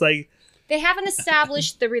 laugh, and it's like, they haven't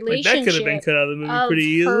established the like relationship that could have been cut out of the movie of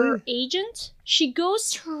pretty her easily. agent. She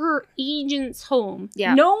goes to her agent's home,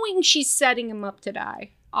 Yeah. knowing she's setting him up to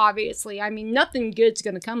die. Obviously, I mean, nothing good's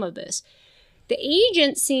going to come of this. The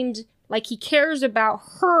agent seemed like he cares about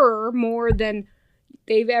her more than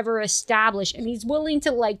they've ever established, and he's willing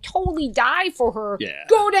to like totally die for her. Yeah.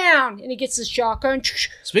 Go down, and he gets his shotgun.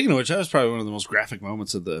 Speaking of which, that was probably one of the most graphic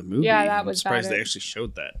moments of the movie. Yeah, that I'm was surprised about they it. actually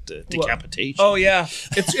showed that decapitation. Oh yeah,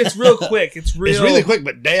 it's real quick. It's real. It's really quick,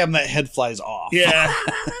 but damn, that head flies off. Yeah,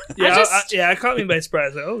 yeah, just- it caught me by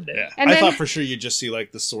surprise. Like, oh damn. Yeah. And I then- thought for sure you'd just see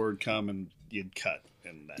like the sword come and you'd cut.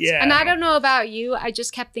 And that's Yeah. And I don't know about you, I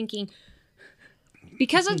just kept thinking,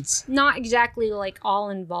 because it's not exactly like all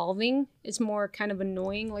involving, it's more kind of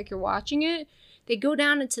annoying like you're watching it. They go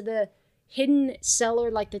down into the hidden cellar,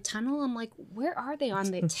 like the tunnel. I'm like, where are they,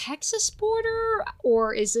 on the Texas border?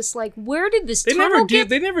 Or is this like, where did this They tunnel never do. get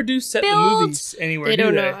They never do set the built? movies anywhere. They do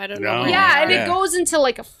don't they? know. I don't know. No. where Yeah, they and are. it goes into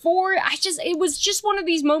like a it was just one of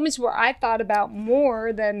these moments where I thought about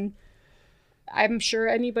more than I'm sure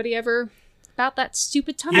anybody ever about that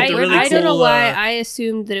stupid tunnel. Yeah, the really I don't know cool, why uh, I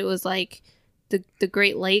assumed that it was like the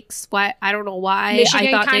Great Lakes. Why I don't know why Michigan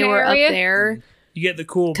I thought they kinda were area? up there. You get the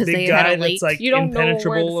cool 'Cause big they had a guy lake. that's like You don't know where the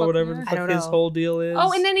impenetrable fuck or whatever they the are. I fuck don't his know. whole deal is.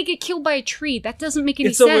 Oh, and then he get killed by a tree. That doesn't make any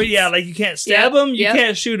it's so sense. weird. Yeah, like you can't stab him, you Yep.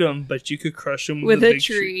 can't shoot him, but you could crush him With a a big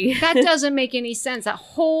tree. That doesn't make any sense. That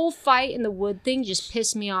whole fight in the wood thing just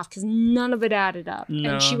pissed me off because none of it added up.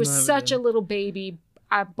 No, and she was none of it such did. a little baby.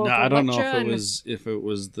 Both No, I don't know Electra if it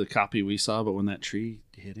was the copy we saw, but when that tree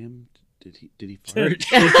hit him, did he fart?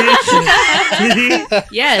 Did he?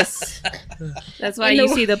 Yes, that's why And you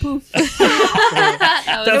the- see the poof. That's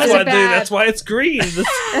was why. a bad- That's why it's green.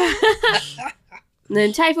 And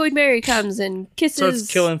then Typhoid Mary comes and kisses. Starts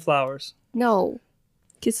killing flowers. No,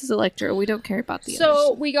 kisses Electra. We don't care about the So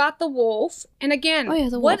others. we got the wolf, and again, Oh, yeah,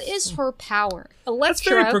 the what wolf. is her power? That's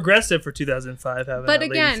very Electra. progressive for 2005. Having But a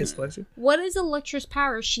lady again, kiss Electra. What is Electra's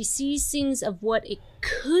power? She sees things of what it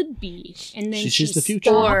could be, and then She she sees the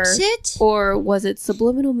future. stops Or- it. Or was it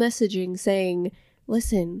subliminal messaging saying,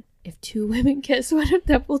 "Listen, if two women kiss, one of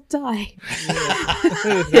them will die"?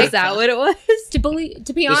 Is that what it was? To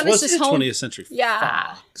be This honest, was this whole 20th Century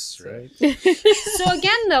Yeah. Fox, right? So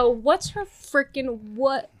again, though, what's her freaking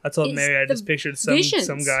what? I told is Mary I the just pictured some visions?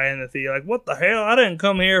 guy in the theater like, what the hell? I didn't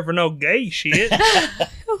come here for no gay shit.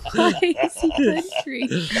 Why is he country?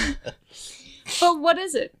 But what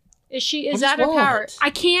is it? Is What that her is power? what? I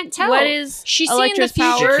can't tell. What is she's seeing the Electra's future?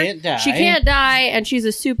 power? She can't die. She can't die, and she's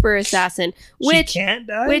a super assassin. Which, she can't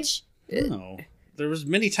die? which, No. There was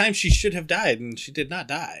many times she should have died, and she did not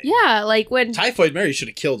die. yeah, like when, Typhoid Mary should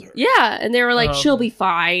have killed her. yeah, and they were like, Oh, she'll okay. be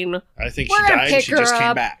fine. I think We're she gonna died. pick She just her came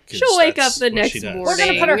up. back. 'cause She'll wake that's up the what next she does. morning. We're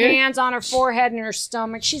gonna put her Dang. hands on her forehead and her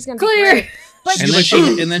stomach. She's gonna Clear. be great. But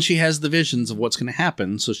And then she has the visions of what's going to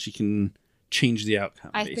happen, so she can change the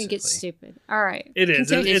outcome. I think it's basically. stupid. All right. It is.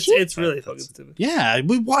 Continue. It's really fucking stupid. Yeah,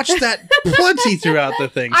 we watched that plenty throughout the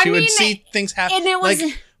thing. I She would mean, see things happen. and it was-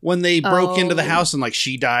 like when they broke into the Oh. house and like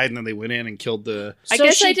she died, and then they went in and killed the. I So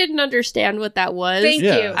guess she- I didn't understand what that was. Thank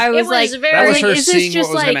Yeah. you. I was It like, very, That was like, her is this seeing what just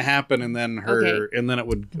was like- going to happen, and then her, Okay. and then it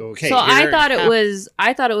would okay. So I here thought it hap- was.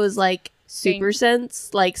 I thought it was like super sense,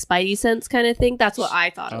 like Spidey sense kind of thing. That's what I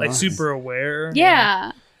thought. It Like was. super aware.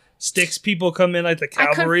 Yeah. Sticks people come in like the I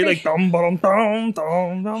couldn't cavalry, like figure- dum dum dum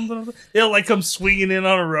dum dum dum. They'll like come swinging in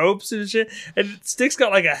on ropes and shit. And Sticks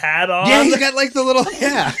got like a hat on. Yeah, he's got like the little.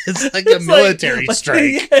 Yeah, it's like a It's like- military like-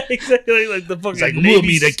 strike. Yeah, exactly. Like the fucking It's like, Navy, we'll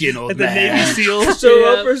meet again, old like the Navy man. SEALs show Yeah.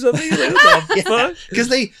 up or something. Like, what the fuck? Because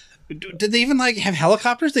did they even like have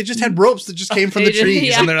helicopters? They just had ropes that just came from They the just- trees,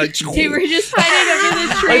 yeah. and they're like, They were just fighting over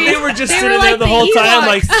the tree. Like they were just They sitting were there like the the whole time,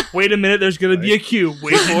 Ewoks. like, wait a minute, there's gonna be a cube.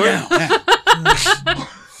 Wait for it. Yeah.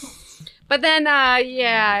 But then,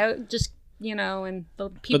 just, and the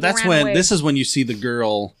people But that's ran when away. this is when you see the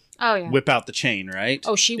girl Oh, yeah. whip out the chain, right?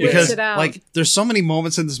 Oh, she whips because it out. like there's so many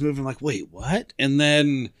moments in this movie. I'm like, wait, what? And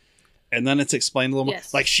then it's explained a little more.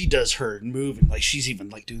 Yes. Like she does her move, and like she's even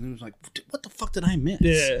like doing it. Like, what the fuck did I miss?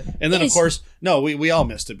 Yeah. And then of It's- course, no, we all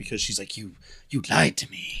missed it because she's like, you lied to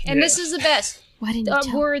me. And this is the best. Why didn't you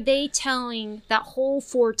tell Were they telling that whole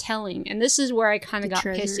foretelling? And this is where I kind the of got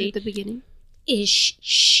treasure pissy. at the beginning? Is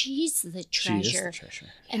she's the She is treasure. the treasure.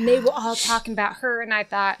 And they were all talking about her, and I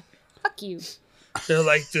thought, fuck you. They're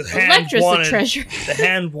like the hand Electra's the wanted treasure. the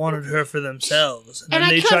hand wanted her for themselves, and And then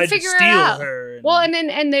I they couldn't tried to figure it steal out. her. Well,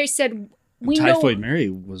 and they said, we know. Typhoid Mary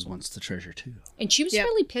was once the treasure too. And she was Yep.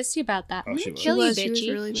 really pissy about that. Oh, I'm she gonna was. kill She you, was. She was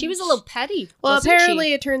bitchy. really She was a nice. little petty. Well, wasn't apparently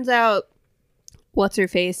she? it turns out, what's her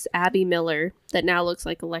face, Abby Miller, that now looks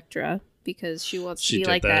like Electra because she wants to She be did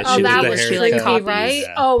like that. that. Oh, She that did the was haircut. creepy, copies. right?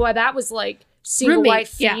 Yeah. Oh, well, that was like single Roommate,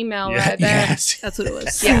 white yeah. female Yeah, right there. yes. That's what it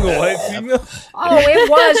was. Single white female. Oh, it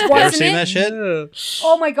was, You ever wasn't seen it? that shit? Yeah.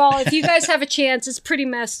 Oh my god! If you guys have a chance, it's pretty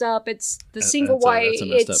messed up. It's the single white. that's a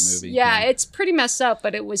messed up it's movie. yeah, Yeah. it's pretty messed up.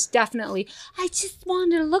 But it was definitely. I just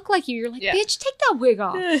wanted to look like you. You're like, Yeah. bitch, take that wig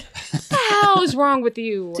off. What the hell is wrong with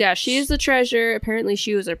you? Yeah, she is the treasure. Apparently,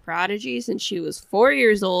 she was a prodigy since she was 4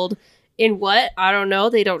 years old. In what? I don't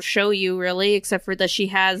know. They don't show you really, except for that she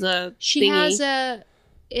has a She thingy. has a.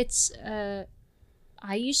 It's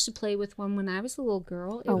I used to play with one when I was a little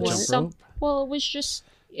girl. It A was what? some. Jump Well, it was just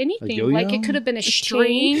anything. yo-yo? Like it could have been a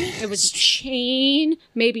string. chain? It was a chain.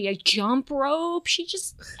 Maybe a jump rope. She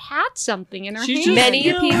just had something in her She's hand. just- Many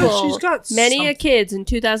Yeah, people, she's got many something. kids in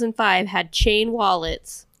 2005 had chain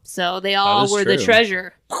wallets. So they all is were the true.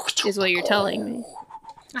 treasure, is what you're telling me.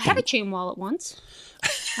 I had a chain wallet once.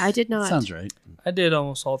 I did not. Sounds right. I did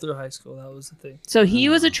almost all through high school. That was the thing. So he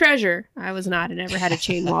was a treasure. I was not. I never had a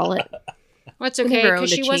chain wallet. That's I okay, never owned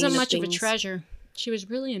because a she chain wasn't of much of a things. treasure. She was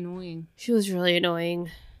really annoying. She was really annoying.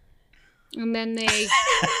 And then they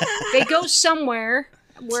go somewhere,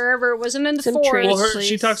 wherever it wasn't in the Some forest. tree. Well, Please.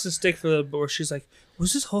 she talks to Stick for the where she's like,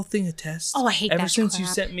 "Was this whole thing a test? Oh, I hate Ever that since you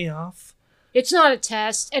crap. sent me off." It's not a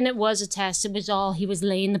test, and it was a test. It was all he was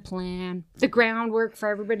laying the plan, the groundwork for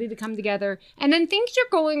everybody to come together, and then things are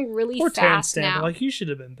going really Poor Terrence fast Stamp. now. Like you should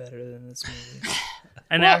have been better than this movie.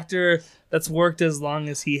 An Well- actor that's worked as long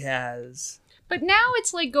as he has. But now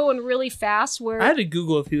it's like going really fast. Where I had to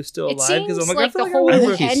Google if he was still it alive because seems I'm like, like I feel the like I whole would I have.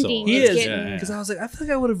 think he's still ending He is is getting. because I was like, I feel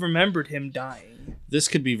like I would have remembered him dying. This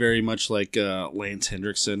could be very much like Lance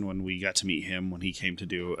Hendrickson when we got to meet him when he came to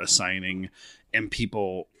do a signing, and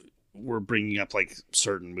people were bringing up like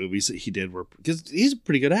certain movies that he did were because he's a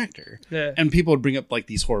pretty good actor, Yeah. and people would bring up like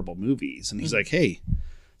these horrible movies, and he's like, hey.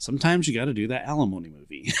 Sometimes you got to do that alimony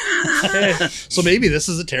movie. So maybe this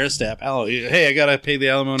is a Terrence Stamp. Hey, I got to pay the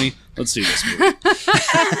alimony. Let's do this movie.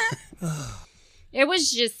 It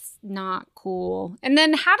was just not cool. And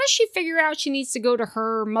then how does she figure out she needs to go to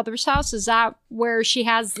her mother's house? Is that where she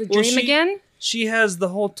has the Well, dream she- again? She has the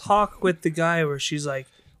whole talk with the guy where she's like,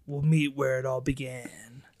 "We'll meet where it all began."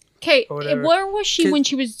 Okay, Or whatever. where was she 'Cause- when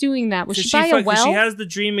she was doing that? Was 'Cause she by a well? She has the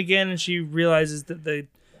dream again, and she realizes that the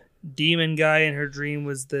demon guy in her dream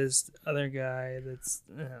was this other guy. That's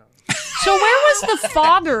So where was the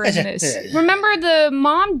father in this? Remember, the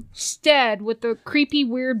mom's dead with the creepy,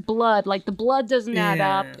 weird blood. Like the blood doesn't add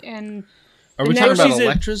Yeah. up, and Are we And talking then about she's in-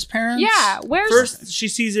 Electra's parents? yeah, where's first she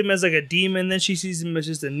sees him as like a demon, then she sees him as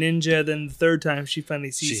just a ninja. Then the third time she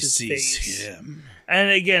finally sees She his sees face. him.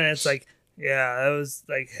 And again, it's like, yeah, that was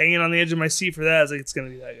like hanging on the edge of my seat for that. I was like, it's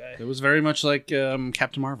gonna be that guy. It was very much like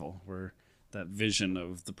Captain Marvel, where that vision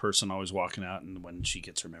of the person always walking out, and when she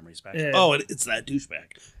gets her memories back, Yeah. oh, it's that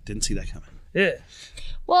douchebag. Didn't see that coming. Yeah.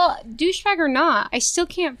 well, douchebag or not, I still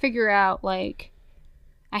can't figure out. Like,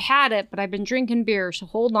 I had it, but I've been drinking beer, so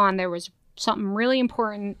hold on. There was something really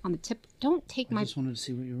important on the tip. Don't take I my just wanted to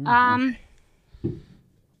see what you were.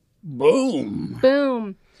 Boom.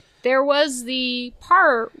 boom. There was the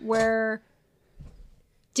part where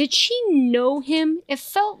did she know him? It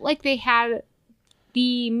felt like they had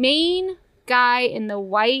the main guy in the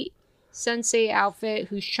white sensei outfit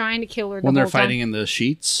who's trying to kill her the When they're whole time. fighting in the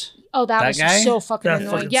sheets. Oh, that that was guy? so fucking That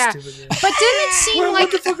annoying. fucking Yeah. stupid, But didn't it seem What,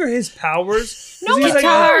 like what the fuck are his powers? No, He's like,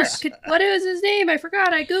 Guitar. What was his name? I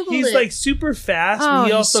forgot. I googled he's it. like super fast, Oh, but he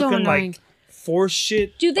he's also so can annoying. like force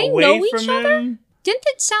shit Do they away know from each other? him. didn't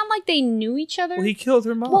it sound like they knew each other? Well, he killed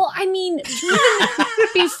her mom. Well, I mean, even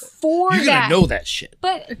before You're that. gonna know that shit.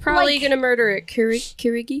 But Probably like, gonna murder it.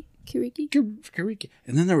 Kirigi.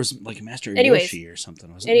 And then there was like a Master Anyways. Yoshi or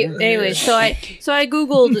something. Wasn't there? Anyway, so I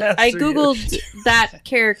googled Master that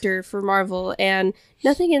character for Marvel, and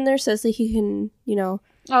nothing in there says that he can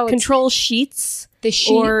oh, control sheets the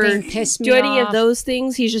sheet or thing pissed me do any off. of those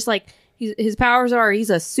things. He's just like his powers are he's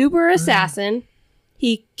a super assassin.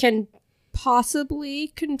 He can possibly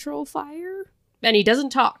control fire, and he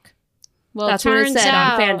doesn't talk. Well, That's what it turns said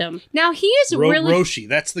out, on fandom. Now he is really Roshi.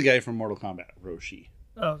 That's the guy from Mortal Kombat. Roshi.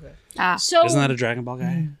 Oh, okay. so. Isn't that a Dragon Ball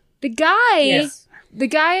guy? The guy, Yes.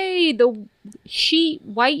 the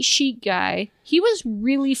white sheet guy, he was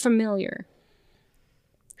really familiar.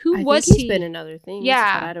 Who I was think he's he? been in other things.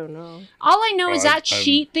 Yeah. but I don't know. All I know is Oh, that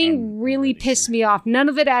sheet thing I'm really really pissed sure. me off. None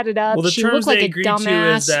of it added up. Well, the she terms looked like they a agreed to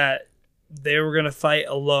dumbass. is that they were gonna fight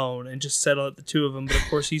alone and just settle it the two of them. But of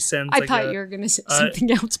course, he sends. I like thought a, you were going to say something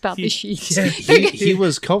else about he- the sheets. yeah. He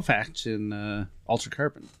was Kovacs in Altered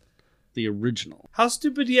Carbon, the original. How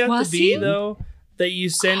stupid do you have Was to be he? though? That you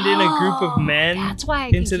send in a group of men That's why I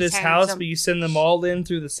think into he's this having house, some- but you send them all in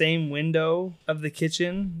through the same window of the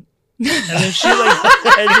kitchen, and then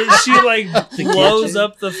she like, blows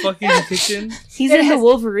up the fucking kitchen. He's in the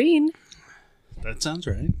Wolverine. That sounds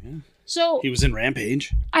right. Yeah. So He was in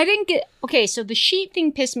Rampage. I didn't get. Okay, so the sheet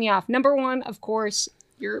thing pissed me off. Number one, of course,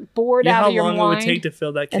 you're bored You know out how of your long mind. it would take to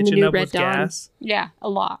fill that And the kitchen new up Red with Dawn. gas? Yeah, a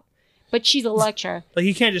lot. But she's Elektra. Like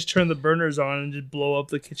he can't just turn the burners on and just blow up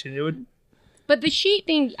the kitchen. It would. But the sheet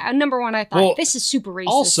thing, number one, I thought Well, this is super racist.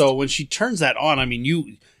 Also, when she turns that on, I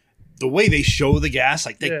mean, the way they show the gas,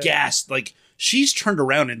 like the Yeah. gas, like she's turned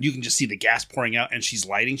around and you can just see the gas pouring out and she's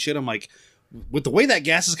lighting shit. I'm like, with the way that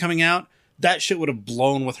gas is coming out, that shit would have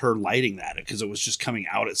blown with her lighting that because it was just coming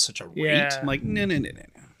out at such a rate. Yeah. I'm like, no.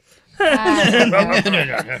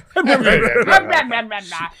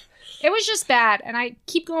 It was just bad, and I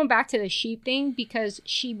keep going back to the sheep thing because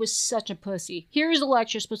she was such a pussy. Here's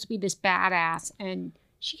Elektra supposed to be this badass, and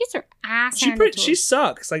she gets her ass handed to her. She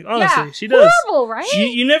sucks. Like honestly, Yeah, she does. horrible, right?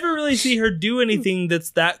 You never really see her do anything that's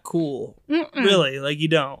that cool. Mm-mm. Really, like you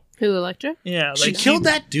don't. Who, Elektra? Yeah, like She killed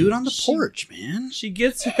that dude on the porch, man. She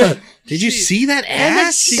gets her. Did you see that And the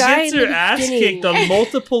ass? She guy gets in her the ass beginning. kicked on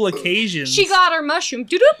multiple occasions. She got her mushroom.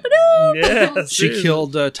 Doo-doo-ba-doo. Yeah, She seriously.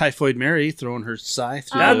 killed Typhoid Mary throwing her scythe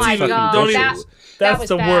through Oh the my fucking God, don't bushes. even- that That's was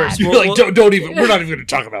the bad. worst. You're like, don't even. We're not even going to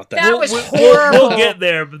talk about that. That was We'll horrible. get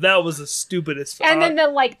there, but that was the stupidest. And then the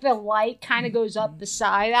light kind of goes up the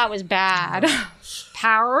side. That was bad.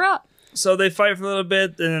 Power up. So they fight for a little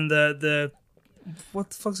bit, and then the what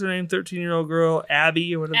the fuck's her name? 13-year-old girl,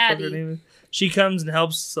 Abby, or whatever the fuck her Abby. name is. She comes and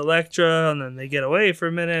helps Elektra, and then they get away for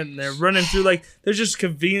a minute, and they're running through like there's just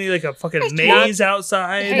conveniently like a fucking maze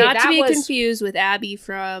outside. Hey, Not that to be was- confused with Abby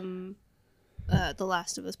from The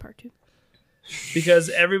Last of Us Part 2. Because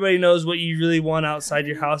everybody knows what you really want outside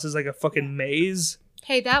your house is like a fucking maze.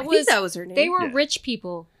 Hey, that I was think that was her name. they were Yeah. rich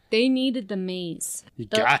people. They needed the maze. You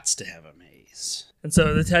The- gots to have a maze. And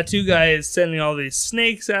so the tattoo guy is sending all these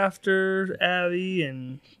snakes after Abby,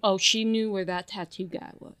 and Oh, she knew where that tattoo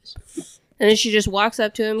guy was. And then she just walks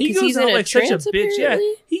up to him he because goes he's in out a like such a trance, bitch. Yeah,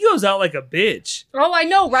 apparently. he goes out like a bitch. Oh, I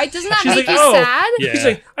know, right? Doesn't that She's make like, you oh, sad? Yeah. He's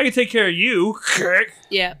like, I can take care of you.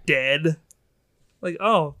 Yeah. Dead. Like,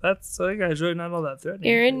 oh, so that guy's really not all that threatening.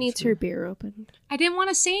 Erin needs her beer opened. I didn't want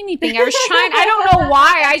to say anything. I was trying. I don't know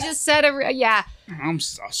why. I just said, yeah. I'm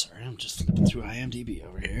so sorry. I'm just flipping through IMDb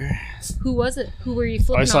over here. Who was it? Who were you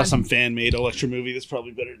flipping I saw on? some fan-made Elektra movie that's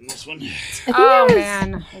probably better than this one. Oh, there was-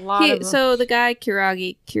 man. A lot of them. So the guy,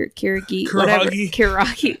 Kiragi, Kuragi. whatever.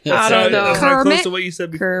 Kiragi. I Sorry, don't know. that's not close Kermit? to what you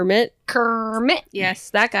said before. Kermit. Kermit.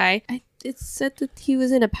 Yes, that guy. It said that he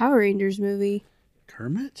was in a Power Rangers movie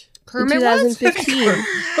Kermit? in Kermit was? 2015.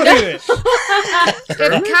 Wait a minute. If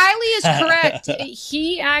Kylie is correct,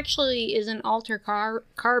 he actually is an Alter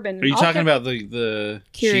Carbon. Are you Alter- talking about the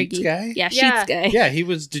Sheets Kirigi. guy? Yeah, Yeah. Sheets guy. Yeah, he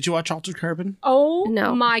was. Did you watch Altered Carbon? Oh,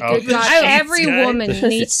 No. my Oh, good God. okay. Every Guy. woman Listen.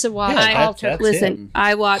 needs to watch Yeah, Alter that's Listen, him.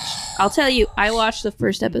 I'll tell you, I watched the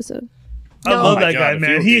first episode. I No. love Oh my that God, guy, if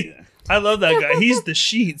man. you- I love that guy. He's the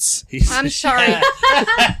Sheets. I'm sorry. Fuck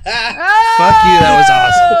you, that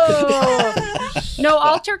was awesome. No,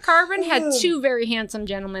 Alter Carbon had two very handsome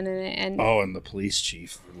gentlemen in it, and Oh, and the police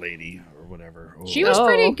chief lady or whatever. Oh. she was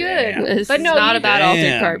pretty good. damn. It's But no, not you- about Altered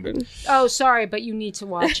Damn. Carbon. Oh, sorry, but you need to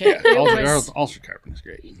watch it. It was- Alter Carbon is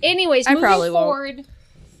great. Anyways, I moving probably won't. forward.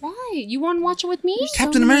 Why? You want to watch it with me?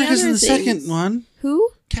 Captain many America's in other the second things. one. Who?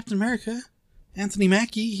 Captain America. Anthony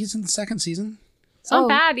Mackie, he's in the second season. It's not Oh.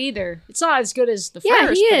 bad either. It's not as good as the Yeah,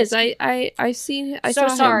 first. he but is. it's- I've seen. I so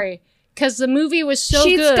saw sorry. Because the movie was so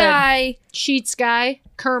Sheets good. guy. Sheets guy,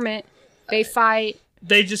 Kermit. They fight.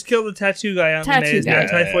 They just killed the tattoo guy out in the Tattoo maze. Now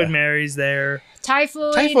guy. Typhoid Mary's there.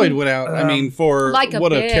 Typhoid went out. I mean, for Like a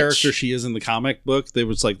what bitch. a character she is in the comic book, they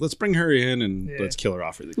was like, let's bring her in and Yeah. let's kill her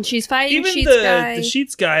off really And quick. she's fighting Even Sheets the guy.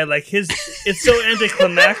 Sheets guy, like it's so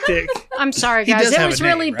anticlimactic. I'm sorry, He guys. does It have was a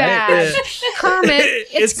name, really right? bad. Kermit.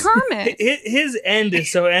 It's Kermit. His end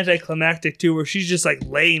is so anticlimactic too, where she's just like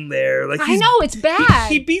laying there. Like I know, it's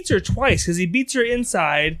bad. He beats her twice because he beats her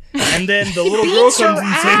inside, and then the little girl beats her comes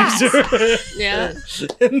and saves her. Yeah.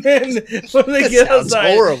 And then when they get Sounds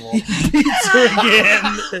outside, horrible. he beats her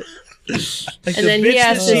again. Like And the then bitch he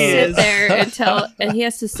has that to she sit is.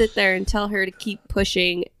 there and tell her to keep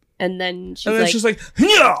pushing, and then she's And then like, she's like,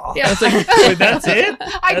 "Yeah." Yeah. It's like, wait, that's it?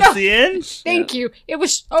 I That's know. the end? Thank you. It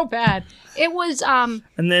was so bad. It was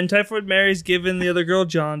And then Typhoid Mary's giving the other girl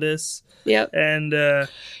jaundice. yep. And the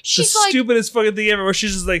she's like stupidest fucking thing ever, where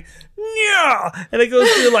she's just like, "Yeah," and it goes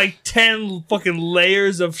through like 10 fucking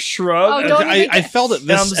layers of shrub. Oh, And don't even I felt at I'm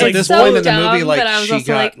this just at like, this so point in the dumb, movie, like but I was she also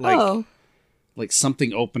got like, oh, like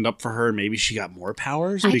something opened up for her. And maybe she got more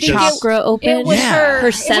powers I think because chakra open. it was Yeah. her, Her it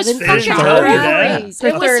was seventh fucking chakra. ovaries. Her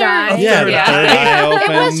It was third her, eye. yeah, the Yeah. third eye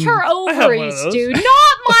open. It was her I have one of ovaries, those. dude.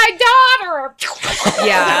 Not my daughter.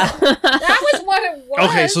 Yeah. That was what it was.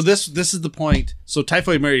 Okay, so this is the point. So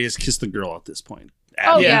Typhoid Mary has kissed the girl at this point.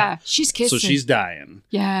 Oh Yeah. yeah, she's kissing. So she's dying.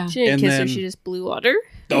 yeah. She didn't And kiss her. then- She just blew water.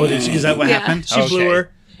 Oh, did she? Is that what Yeah. happened? she blew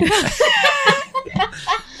her.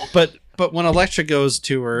 But when Elektra goes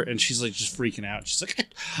to her and she's like just freaking out, she's like,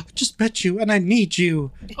 "I just met you and I need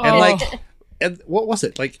you." And Oh. like, and what was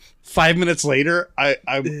it? Like 5 minutes later,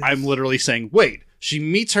 I'm literally saying, "Wait." She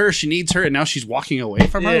meets her, she needs her, and now she's walking away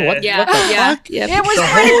from her. Yeah. What? Yeah. What the Yeah. fuck? Yep. It was The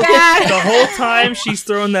pretty whole, bad. the whole time she's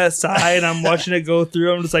throwing that side, I'm watching it go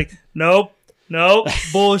through. I'm just like, nope,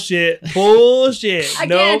 bullshit, Again.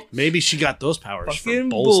 nope. Maybe she got those powers Fucking from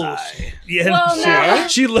Bullseye. bullshit. Yeah, Well, no.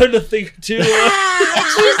 she learned a thing or two.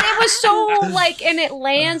 It was so like, and it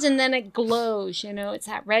lands and then it glows. You know, it's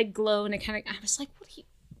that red glow, and it kind of. I was like,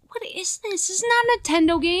 what is this? This is not a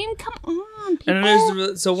Nintendo game. Come on, people. And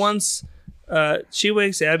then so once she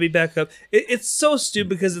wakes Abby back up, it's so stupid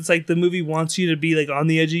because it's like the movie wants you to be like on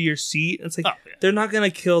the edge of your seat. It's like they're not gonna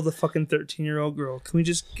kill the fucking 13-year-old girl. Can we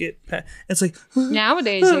just get? It's like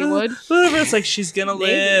Nowadays they would. whatever. It's like she's gonna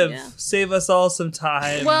Maybe, live. yeah. Save us all some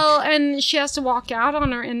time. Well, and she has to walk out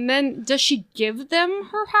on her, and then does she give them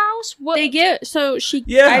her house? What? They get so she.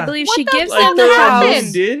 Yeah. I believe What she the gives fuck them they're the all happened? house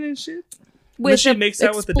moved in and shit. with she a makes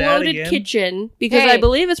out with the dad exploded again. kitchen because Hey. I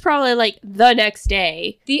believe it's probably like the next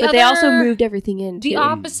day. The but they also other- moved everything in. the too.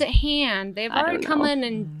 opposite hand. They've I already don't come know. in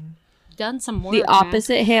and done some work. The man.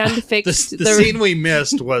 opposite hand fixed The scene we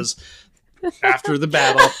missed was after the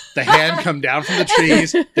battle, the hand come down from the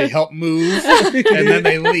trees, they help move, and then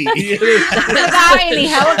they leave. Without any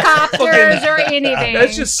helicopters or anything.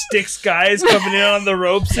 That's just Sticks guys coming in on the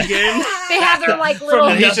ropes again. They have their like little.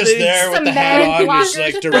 the- And he's just there with the hat Cement on, just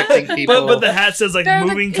blockers. like directing people. But the hat says like They're the-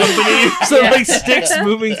 moving company. So like Sticks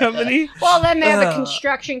moving company. Well, then they have the Ugh.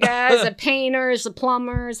 construction guys, the painters, the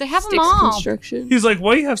plumbers. They have them Sticks all. construction. He's like,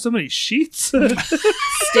 why do you have so many sheets?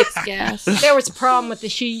 Sticks gas. There was a problem with the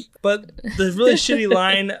sheet. But the really shitty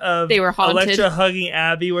line of They were haunted. Elektra hugging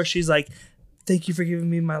Abby where she's like, thank you for giving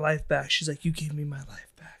me my life back. She's like, you gave me my life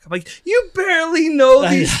back. I'm like, you barely know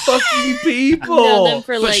these fucking people. I've known them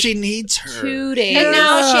for but like she needs her. 2 days. And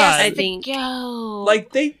now she has I to think. go.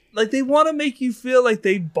 Like they want to make you feel like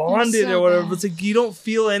they bonded so or whatever. bad. But it's like you don't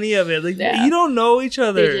feel any of it. Like Yeah. you don't know each They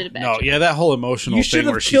other. did a bad No, job. yeah, that whole emotional You should thing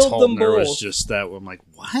have where she's killed holding them her was both. just that. I'm like,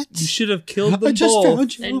 what? You should have killed I them just both.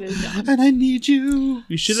 found And you, moved on. and I need you.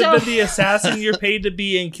 You should have So- been the assassin you're paid to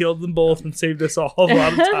be and killed them both and saved us all a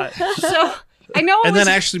lot of time. So I know it And was.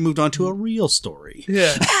 then actually moved on to a real story.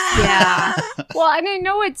 Yeah. Yeah. well, I didn't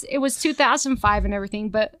know it was 2005 and everything,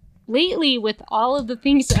 but lately with all of the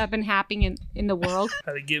things that have been happening in the world,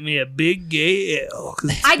 How to get me a big gay ale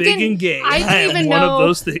because it's I big didn't- and gay. I didn't am even one know- of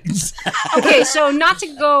those things. okay, so not to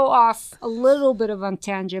go off a little bit of a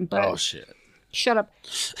tangent, but Oh shit! shut up.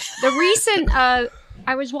 The recent,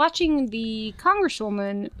 I was watching the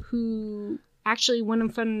congresswoman who actually went in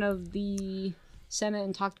front of the Senate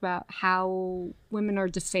and talked about how women are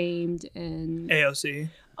defamed and AOC.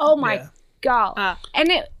 oh my Yeah. god. And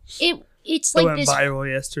it's It like went this viral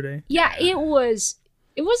yesterday. yeah, it was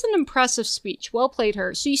an impressive speech. Well played,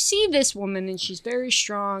 her. So you see this woman and she's very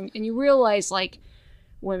strong and you realize like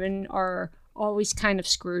women are always kind of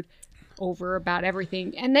screwed over about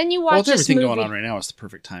everything. And then you watch Well, with this everything movie. going on right now, it's the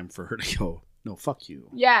perfect time for her to go, no, fuck you.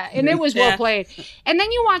 Yeah, and it was well Yeah. played. And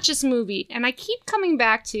then you watch this movie, and I keep coming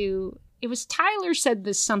back to it was Tyler said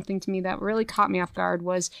this something to me that really caught me off guard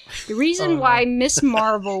was the reason why Miss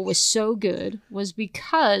Marvel was so good was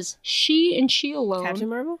because she and she alone Captain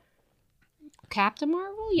Marvel? Captain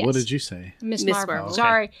Marvel? Yes. What did you say? Miss Miss Marvel. Marvel.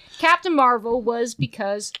 Sorry. Captain Marvel was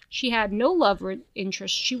because she had no love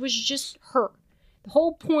interest. She was just her. The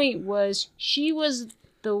whole point was she was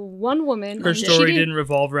the one woman. Her and she story didn't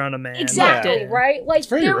revolve around a man. Exactly, Yeah. right? Like It's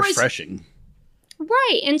very there was refreshing.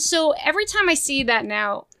 right. And so every time I see that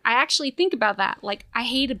now, I actually think about that. Like I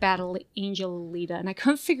hated Battle Angel Alita and I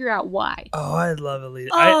couldn't figure out why. Oh, I love Alita.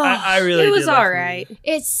 Oh, I really it was did like all Alita. right.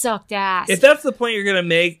 It sucked ass. If that's the point you're gonna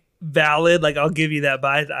make valid, like I'll give you that.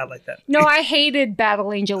 But I like that. No, I hated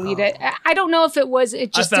Battle Angel Alita. I don't know if it was,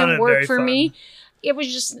 it just found didn't it work very for fun. me. It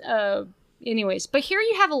was just, anyways. But here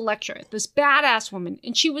you have Elektra, this badass woman,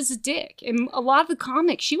 and she was a dick. In a lot of the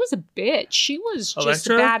comics, she was a bitch. She was just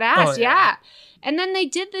Elektra? a badass, Oh, yeah. yeah. And then they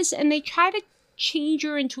did this, and they tried to change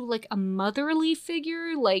her into like a motherly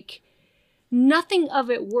figure, like nothing of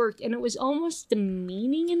it worked, and it was almost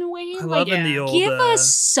demeaning in a way. I like, love in the old. give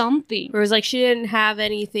us something. Where it was like she didn't have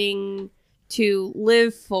anything to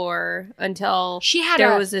live for until She had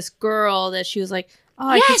there a- was this girl that she was like, oh,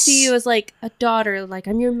 I can Yes! see you as like a daughter, like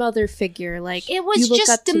I'm your mother figure, like It was you look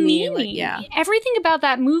just up to me, demeaning. like, yeah. Everything about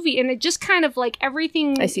that movie, and it just kind of like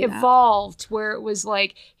everything I see that. evolved where it was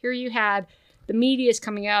like, here you had the media's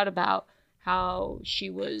coming out about how she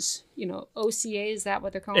was, OCA, is that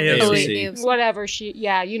what they're calling it? AOC. Oh, AOC. wait, Whatever she,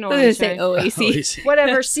 yeah, you know I what I'm was gonna say saying. OAC.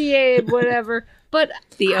 Whatever, CA, whatever. But,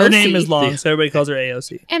 The Her OC. name is long, so everybody calls her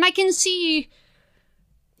AOC. and I can see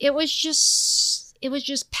it was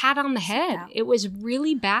just pat on the head. Yeah. It was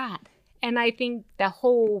really bad. And I think the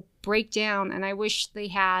whole breakdown, and I wish they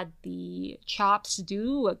had the chops to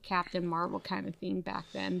do a Captain Marvel kind of thing back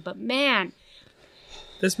then. But man,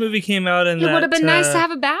 This movie came out in it would have been nice to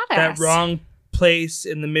have a badass. that wrong place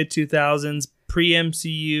in the mid 2000s, pre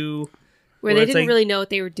MCU. where they it's didn't like- really know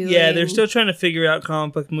what they were doing. Yeah, they're still trying to figure out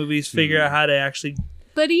comic book movies, figure out how to actually.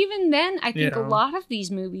 But even then, I think a know. lot of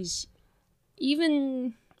these movies,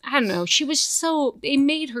 even I don't know, they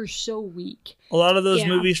made her so weak. A lot of those Yeah.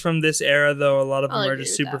 movies from this era, though, a lot of them I'll are agree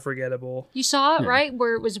just with super that. forgettable. You saw it, right?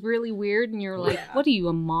 Where it was really weird, and you're like, "What are you,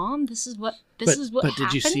 a mom? This is what But did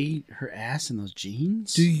you happened?" see her ass in those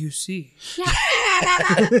jeans? Do you see? Yeah,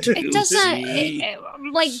 it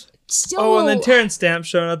doesn't. Like still. Oh, and then Terrence Stamp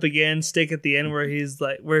showing up again, stick at the end where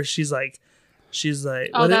she's like,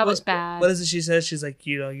 Oh, that was bad. What is it she says? She's like,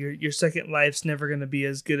 your second life's never gonna be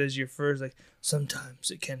as good as your first. Like sometimes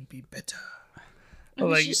it can be better. I I'm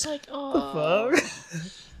was like, just like, oh, fuck?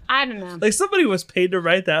 I don't know. Like somebody was paid to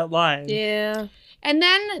write that line. Yeah. And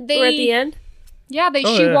then We're at the end. Yeah,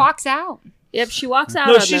 Oh, she yeah. walks out. Yep, she walks out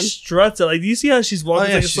No, on she them. struts it. Like, do you see how she's Oh, walking?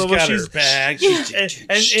 yeah, like she's slow mo? got her bag. And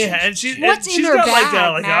she's What's in she's her got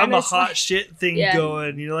bag, like man? I'm a It's hot like- shit thing Yeah.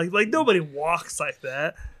 going. Like nobody walks like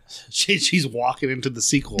that. She's walking into the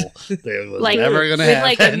sequel. That was Like never gonna with happen.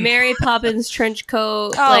 like a Mary Poppins trench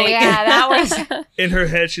coat. Oh, like, yeah, that was- In her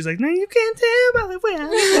head, she's like, "No, you can't tell by the way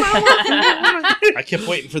I walk." I kept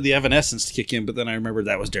waiting for the Evanescence to kick in, but then I remembered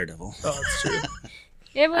that was Daredevil. Oh, it's true.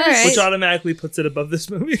 It was. All right. Which automatically puts it above this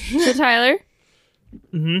movie. So Tyler,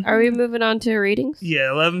 Mm-hmm. are we moving on to ratings? Yeah,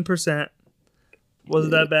 11%.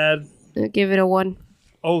 Wasn't that bad? I'll give it a 1.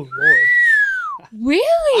 Oh Lord.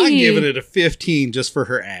 Really? I'm giving it a 15 just for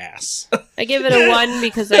her ass. I give it a 1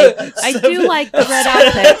 because I do like the red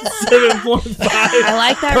outfit. 7.5. I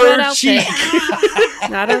like that per red outfit.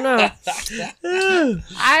 cheek. I don't know.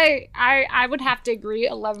 I would have to agree.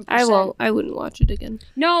 11%. I won't. I wouldn't watch it again.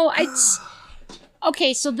 No, it's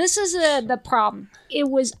okay. So this is the problem. It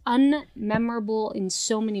was unmemorable in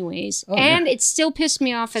so many ways, and it still pissed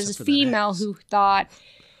me off as Except a for that female ass. who thought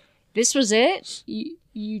this was it.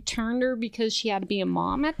 You turned her because she had to be a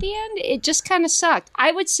mom at the end. It just kind of sucked.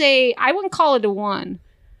 I would say I wouldn't call it a 1.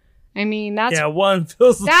 I mean that's Yeah, one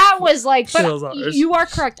feels. that was like. Feels But ours. you are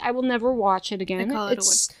correct. I will never watch it again. I call it a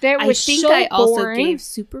It's there I was think so I also boring. gave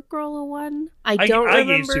Supergirl a 1. I I don't gave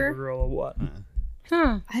remember. Supergirl a what?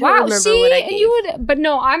 Huh. I don't wow. remember See, what I and you would, but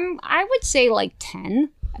no, I would say like 10.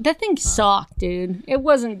 That thing sucked, dude. It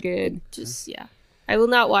wasn't good. Just yeah. I will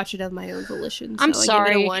not watch it of my own volition. So I'm I give it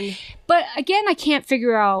sorry. a 1. But again, I can't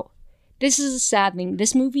figure out. This is a sad thing.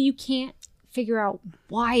 This movie, you can't figure out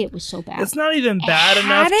why it was so bad. It's not even bad It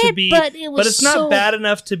enough had to it, be, but it was it's not so- bad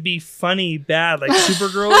enough to be funny bad like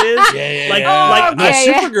Supergirl is. Like, Oh, like, okay.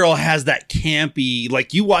 Yeah. Supergirl has that campy,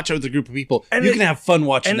 like you watch it with a group of people, And you it- can have fun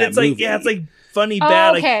watching and that it's like, movie. yeah, it's like funny Oh,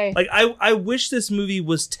 bad. okay. Like I wish this movie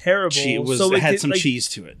was terrible. it had some cheese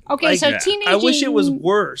to it. Okay, like, so yeah. teenage. I wish it was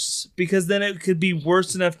worse because then it could be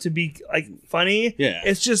worse enough to be like funny. Yeah.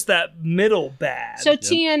 It's just that middle bad. So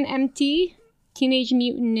TNMT, Teenage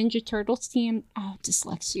Mutant Ninja Turtles,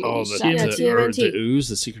 dyslexia. Oh, sucks. TMNT. the ooze,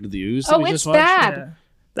 the secret of the ooze. Oh, that we it's just watched? bad. Yeah.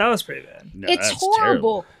 That was pretty bad. No, It's that's horrible.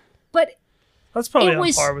 terrible. But That's probably It on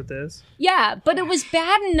was- par with this. yeah, but it was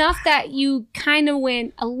bad enough that you kind of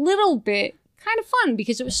went a little bit kind of fun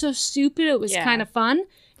because it was so stupid. It was Yeah. kind of fun.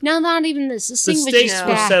 Now, not even this. This The thing was stakes just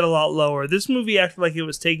were bad. set a lot lower. This movie acted like it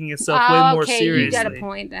was taking itself way more okay, seriously. you got a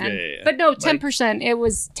point then. Yeah. But no, 10%. It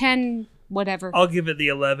was 10, whatever. I'll give it the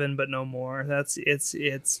 11, but no more. It's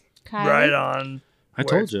Kylie? right on. I where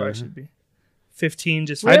told it's you. probably should be 15.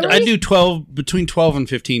 Just Really? I'd do 12, between 12 and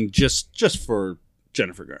 15, just for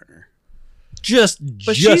Jennifer Garner. but just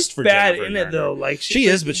she's for bad Jennifer in Garner. it though. Like She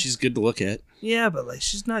is, but she's good to look at. yeah, but like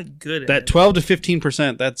she's not good. That at 12 to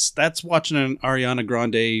 15%, that's watching an Ariana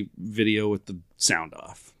Grande video with the sound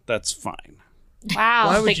off. That's fine. Wow.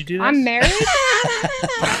 Why would you do that? I'm married?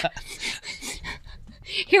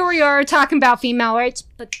 Here we are talking about female rights,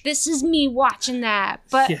 but this is me watching that.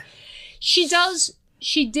 But Yeah.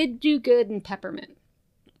 she did do good in Peppermint.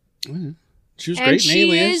 She was And great in she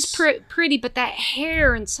Alias. is pretty, but that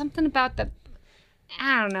hair and something about the,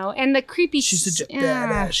 I don't know, and the creepy. She's such a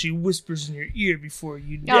yeah. badass. She whispers in your ear before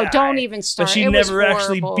you die. Oh, don't even start. But she It was never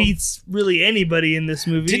actually horrible. beats really anybody in this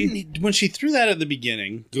movie. When she threw that at the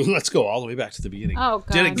beginning, let's go all the way back to the beginning. Oh,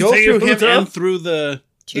 God. Did it go Take through it him from the and top? through the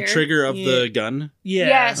Chair? trigger of Yeah. the gun? Yeah.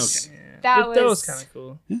 Yes. Okay. That was kind of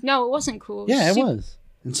cool. No, it wasn't cool. was.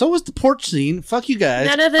 And so was the porch scene. Fuck you guys.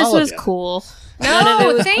 None of this All of was ya. cool. No, None of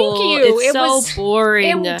it was thank cool. you. It's It so was-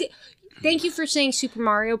 boring. Thank you for saying Super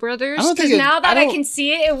Mario Brothers. I don't Because think it- now that I I don't- can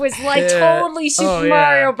see it, it was like Yeah. totally Super Oh, yeah.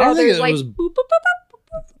 Mario I don't think Brothers. it Like, was- boop, boop, boop,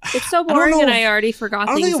 boop. It's so don't boring, know and if- I already forgot I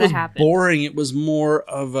don't things think it that was happened. boring. It was more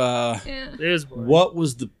of a Yeah. It is boring. what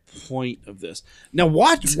was the point of this? Now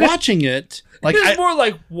watching it, like It's I, more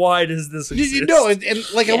like, why does this exist? you know, and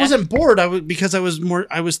like I Yeah. wasn't bored. I was because I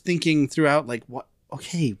was thinking throughout, like what.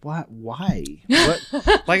 Okay, why? What?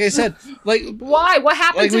 Like I said, like Why? What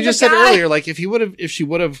happened like to we the just guy? said earlier, like if she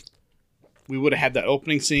would have, we would have had that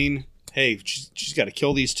opening scene. Hey, she's got to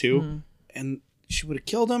kill these two, and she would have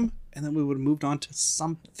killed them, and then we would have moved on to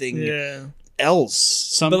something Yeah.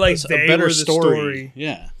 else, But, like, a they better were the story. story.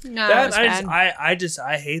 Yeah, No, it That was bad.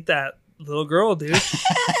 I hate that little girl, dude.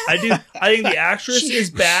 I do. I think the actress is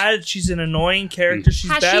bad. She's an annoying character. She's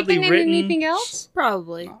Has she badly been in written. anything else?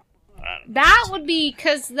 Probably. That would be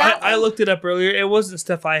because that I looked it up earlier. It wasn't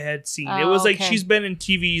stuff I had seen. It was like okay. she's been in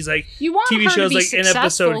TVs, like you want TV her shows, to be like an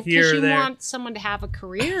episode successful here or you there. want someone to have a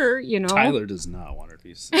career. You know, Tyler does not want her to be.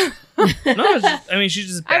 No, it's just- I mean she's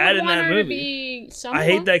just I bad would in want that her to movie. be someone. I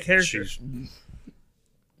hate that character. She's-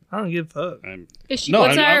 I don't give a fuck. Is she? No,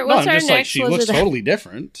 What's our- what's I'm our just like next? she Was looks it- totally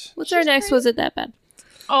different. What's our next? Was it that bad?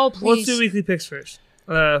 Oh, Let's please. do weekly picks first.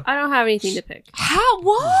 I don't have anything to pick. How?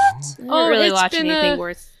 What? I didn't really it's watch been anything a-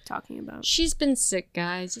 worth talking about. She's been sick,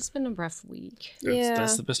 guys. It's been a rough week. Yeah.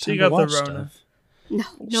 That's the best She time got to the watch Rona.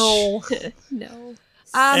 stuff. No. No. No.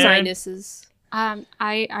 And- Sinuses.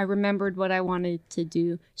 I remembered what I wanted to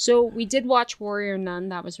do. So we did watch Warrior Nun.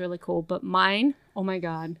 That was really cool. But mine, oh my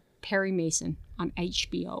God, Perry Mason on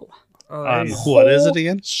HBO. Oh, nice. What is it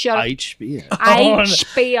again? Shut up. HBO.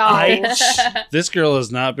 HBO. This girl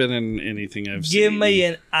has not been in anything I've seen. Give me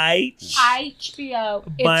an H. HBO.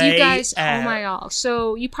 If By you guys, oh app. my God.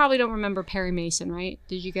 So you probably don't remember Perry Mason, right?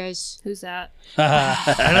 Did you guys? Who's that?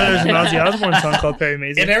 I know there's an Ozzy Osbourne song called Perry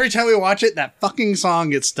Mason. And every time we watch it, that fucking song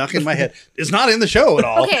gets stuck in my head. It's not in the show at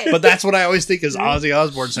all, Okay. but that's what I always think is Ozzy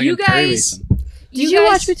Osbourne singing You Perry guys- Mason. Did you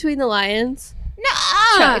watch Between the Lions?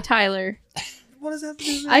 No. Tyler. What does that have to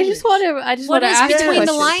do with I just want to. What is ask you a Between the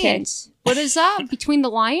question, okay? Lions? What is that? Between the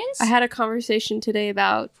Lions? I had a conversation today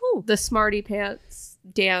about the Smarty Pants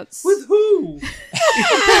dance. With who?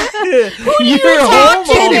 You're a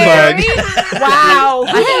homophobe, bud. Wow.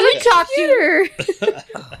 I You have talk a to computer.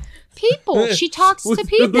 people. She talks to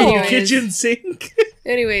people. The kitchen sink.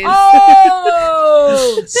 Anyways,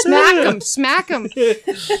 Oh! Smack him.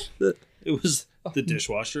 It was the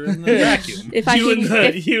dishwasher and the vacuum. if I You can,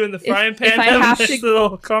 and if, the frying pan if I having have this to-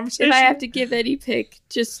 little conversation. if I have to give any pick,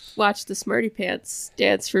 just watch the Smarty Pants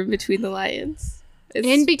dance from Between the Lions.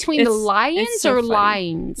 In between the it's- lions it's so or funny.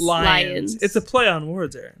 lions? Lions. It's a play on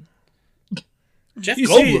words, Aaron. Jeff You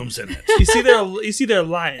Goldblum's in it. You see their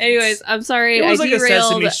lions. Anyways, I'm sorry. It I was like a derailed.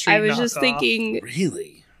 Sesame Street I was just knockoff. thinking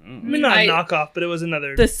Really? I mean, not a knockoff, but it was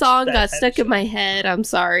another. the song that got type stuck show. in my head. I'm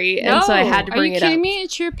sorry, and so I had to bring Are you it kidding up. me?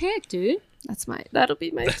 It's your pick, dude. That'll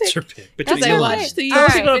be my That's pick. your pick. That's Because I your watched the pick. All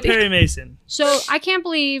Talk right. about Perry Mason. So I can't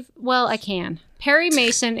believe. Well, I can. Perry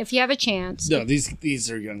Mason, if you have a chance. No, these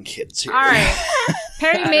are young kids here. All right.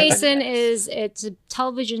 Perry Mason it's a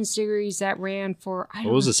television series that ran for I It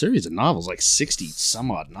don't was know. a series of novels, like 60 some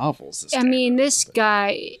odd novels. I mean, this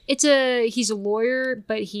guy. He's a lawyer,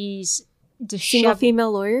 but he's Single disheveled.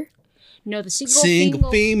 female lawyer. No, the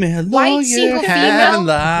single female White lawyer single having female?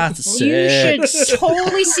 lots to You say. should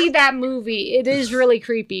totally see that movie. It is really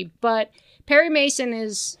creepy. But Perry Mason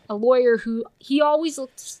is a lawyer who he always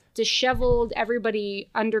looks disheveled. Everybody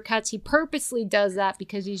undercuts. He purposely does that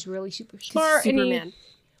because he's really super smart. And Superman.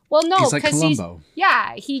 well, no, He's like because Columbo.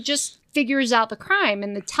 he just figures out the crime.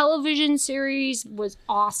 And the television series was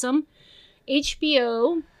awesome.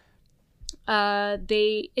 HBO.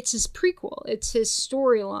 It's his prequel. It's his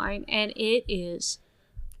storyline, and it is.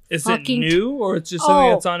 Is Fucking it new or it's just something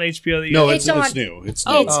Oh. that's on HBO that you No, It's it's on- new. It's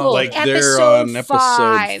new. It's like they're episode on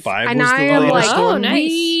episode 5 and was I the am latest like, Oh, one.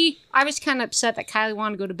 nice. I was kind of upset that Kylie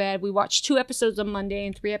wanted to go to bed. We watched 2 episodes on Monday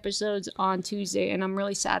and 3 episodes on Tuesday, and I'm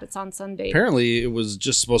really sad it's on Sunday. Apparently, it was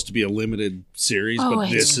just supposed to be a limited series, Oh, but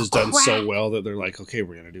this it's has done so crap. well that they're like, okay,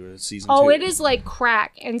 we're gonna do it season 2. Oh, it is like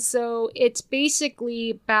crack, and so it's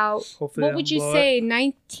basically about Hopefully what they would don't you blow say?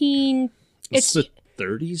 19. It's the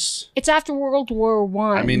 30s. It's after World War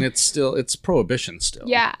One. I mean, it's prohibition still.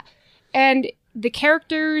 Yeah, and the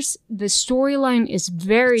characters, the storyline is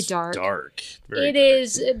very It's dark. Very It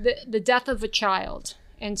is the death of a child.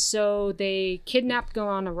 And so they kidnap, go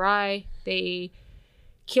on awry. They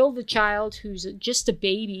kill the child who's just a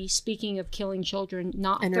baby. Speaking of killing children,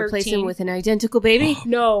 not And 13. replace him with an identical baby.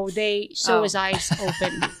 No, they sew Oh. his eyes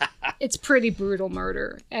open. It's pretty brutal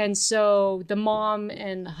murder. And so the mom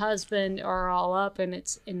and the husband are all up, and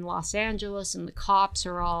it's in Los Angeles, and the cops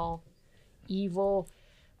are all evil.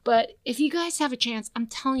 But if you guys have a chance, I'm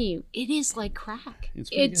telling you, it is like crack. It's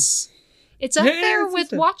pretty It's up Yeah, there it's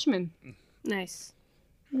with a- Watchmen. Nice.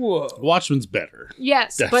 Whoa. Watchmen's better.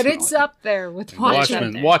 Yes, but it's Definitely. up there with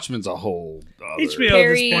Watchmen. Watchmen's a whole other- HBO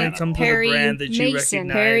Perry- at this point comes Perry with a brand that you Mason.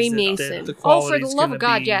 recognize. Perry that Mason. The Oh, for quality's the love gonna of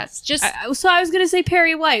God, be- yes. Just So I was gonna say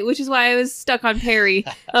Perry White, which is why I was stuck on Perry.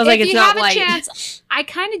 I was like, if it's you not have White. a chance, I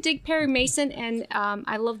kind of dig Perry Mason, and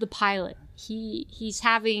I love the pilot. He's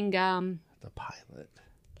having the pilot.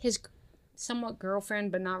 his somewhat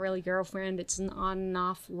girlfriend, but not really girlfriend. It's an on and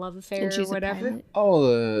off love affair And she's or whatever. a pilot.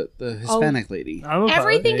 Oh, the Hispanic lady. I'm about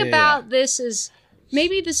Everything Yeah. about this is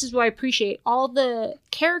maybe this is what I appreciate. All the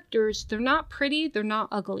characters, they're not pretty, they're not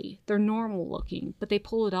ugly, they're normal looking, but they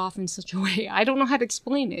pull it off in such a way. I don't know how to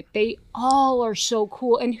explain it. They all are so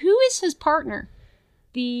cool. And who is his partner?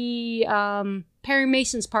 The Perry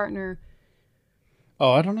Mason's partner.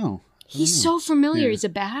 Oh, I don't know. He's so familiar. Yeah. He's a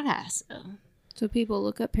badass. So people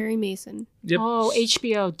look up Perry Mason. Yep. Oh,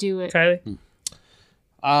 HBO, do it. Kylie.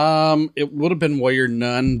 It would have been Warrior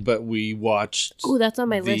Nun, but we watched. Oh, that's on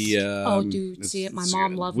my list. Oh, dude, see it. My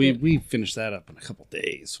mom loved we, it. We finished that up in a couple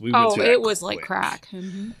days. We went Oh, through that it was like quick. crack.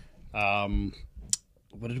 Mhm.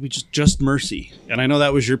 What did we just Mercy? And I know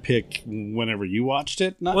that was your pick whenever you watched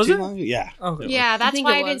it. Not Was too it? long. Yeah. Okay. Yeah, that's think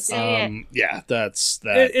why it I didn't was. say it. Yeah, that's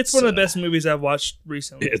It's one of the best movies I've watched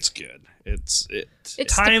recently. It's good. It's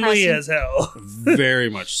It's timely depressing. as hell. very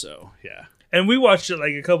much so. Yeah. And we watched it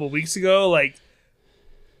like a couple weeks ago. Like,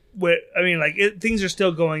 things are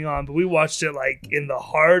still going on, but we watched it like in the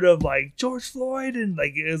heart of like George Floyd, and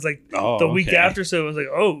like it was like Oh, the week okay. after. So it was like,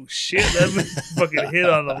 oh shit, that movie fucking hit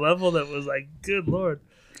on the level that was like, good lord.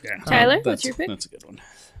 Yeah. Tyler, That's- what's your pick? That's a good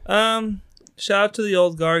one. Shout out to the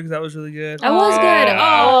Old Guard because that was really good. That was good.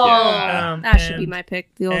 Oh, Yeah. that should be my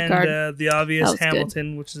pick. The old and, guard. the obvious That was good.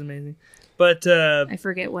 Hamilton, which is amazing. But I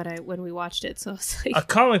forget when we watched it, so it's like a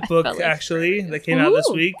comic book felt like actually that came out this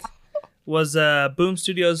Ooh. week was Boom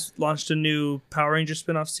Studios launched a new Power Ranger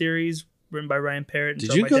spin-off series written by Ryan Parrott and Did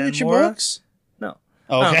drawn you by go Dan get your Mora. books? No.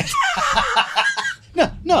 Oh, okay.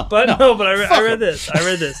 No. But I read this.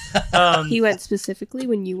 he went specifically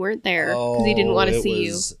when you weren't there because he didn't want to see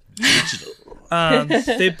you.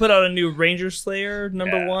 They put out a new Ranger Slayer Yeah.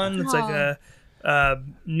 #1. It's like a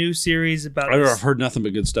new series about. I've heard nothing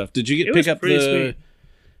but good stuff. Did you It pick was up pretty the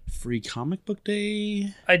free comic book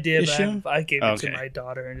day? I did. issue? But I gave it Okay. to my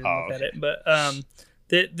daughter and didn't Oh, look at okay. it.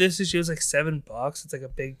 But this issue was like $7. It's like a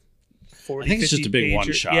big 40. I think it's just a 50 big pager.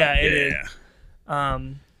 one shot. Yeah, it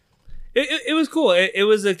is. It was cool. It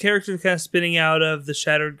was a character kind of spinning out of the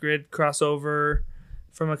Shattered Grid crossover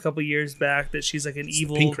from a couple years back. That she's like an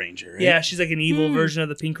evil Pink Ranger. Right? Yeah, she's like an evil version of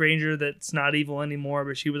the Pink Ranger that's not evil anymore,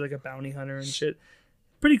 but she was like a bounty hunter and shit.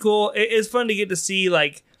 Pretty cool. It's fun to get to see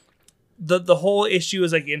like the whole issue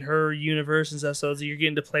is like in her universe and stuff. So you're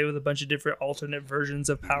getting to play with a bunch of different alternate versions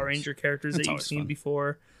of Power Ranger characters that you've seen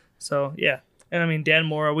before. So yeah, and I mean Dan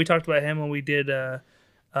Mora. We talked about him when we did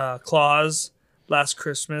Claus last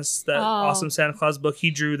Christmas. That awesome Santa Claus book.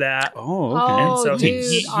 He drew that. Oh, okay. And so dude,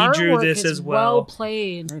 he drew artwork this is as well. Well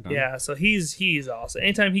played. Right on. Yeah, so he's awesome.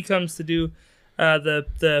 Anytime he comes to do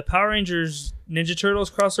the Power Rangers Ninja Turtles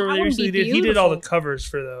crossover That they would recently be did, he did all the beautiful. covers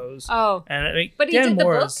for those. Oh, And I mean, But he Dan did the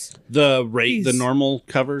Mora's, The He's- normal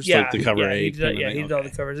covers, yeah, like the cover yeah, he 8. did, he did all the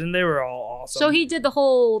covers, and they were all awesome. so he did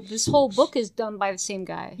this whole book is done by the same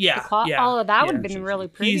guy. Yeah, The plot- yeah, all of that would yeah. have been really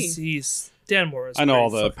pretty. he's Dan Mora's. I know all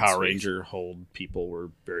pretty the fucking Power sweet. Ranger hold people were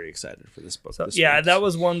very excited for this book. So this yeah, week. that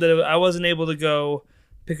was one that I wasn't able to go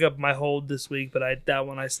pick up my hold this week, but that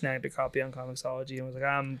one I snagged a copy on Comixology and was like,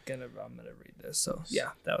 I'm gonna read this. So yeah,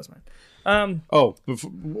 that was mine.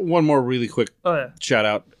 One more really quick Oh yeah, shout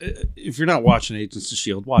out. If you're not watching Agents of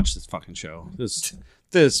S.H.I.E.L.D., watch this fucking show.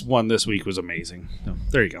 This one this week was amazing. So,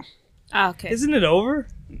 there you go. Okay. isn't it over?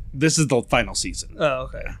 This is the final season. Oh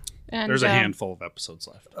okay. And, There's a handful of episodes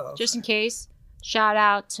left. Just in case, shout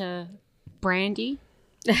out to Brandy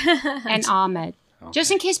and Ahmed. Just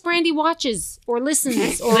in case Brandy watches or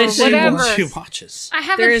listens or whatever. She watches. I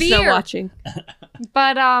have There a is beer. no watching.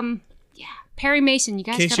 But yeah, Perry Mason, you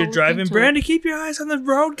guys. In case gotta you're look driving, into Brandy, keep your eyes on the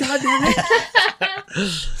road. Goddamn it.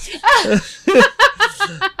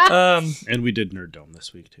 And we did Nerd Dome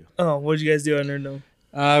this week too. Oh, what did you guys do on Nerd Dome?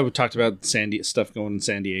 We talked about stuff going in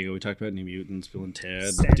San Diego. We talked about New Mutants, Bill and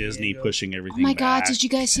Ted, San Disney Diego. pushing Oh everything. my God! back. Did you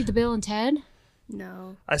guys see the Bill and Ted?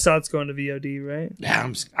 No. I saw it's going to VOD, right? Yeah,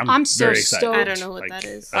 I'm so very excited. stoked. I don't know what Like, that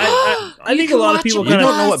is. I think a can lot of watch people it You kind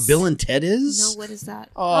don't of. know what Bill and Ted No, is? what is that?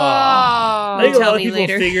 Oh, I think a Tell lot of me people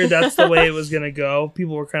later. figured that's the way it was going to go.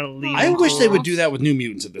 People were kind of leaning. I wish they would towards- do that with New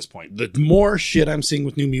Mutants at this point. The more shit I'm seeing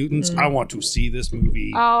with New Mutants, I want to see this movie.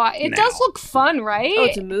 it now. does look fun, right? Oh,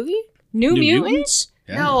 it's a movie? New Mutants.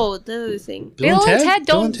 Yeah. No, the other thing. Bill and Ted.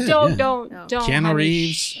 Bill Don't and Ted, don't yeah. don't No. don't. Keanu honey.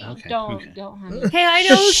 Reeves. Shh. Okay, Don't okay. don't. Honey. Hey, I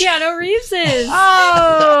know who Keanu Reeves is.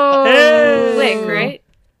 Oh, Hey. Wick, right?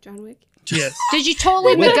 John Wick. Yes. Did you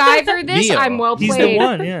totally MacGyver this? Neo. I'm well He's played. the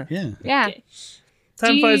one, yeah. Yeah. Yeah. Okay.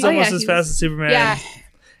 Time Do flies you- almost yeah, as he fast was- as Superman. Yeah.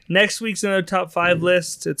 Next week's another top 5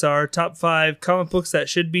 list. It's our top 5 comic books that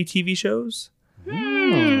should be TV shows.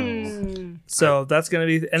 So that's going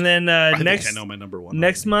to be... And then I next think I know my number one.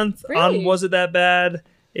 next month Really? on Was It That Bad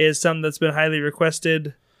is something that's been highly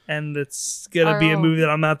requested. And it's going to be a Oh. movie that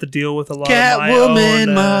I'm going to have to deal with a lot of my own...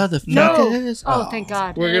 motherfuckers. Oh, thank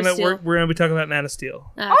God. We're Man of gonna Steel. we're gonna be talking about Man of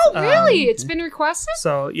Steel. Oh, really? It's been requested?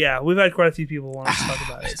 So yeah, we've had quite a few people want us to talk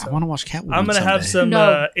about it. I So. want to watch Catwoman. I'm gonna have some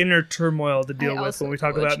No. Inner turmoil to deal I with also when we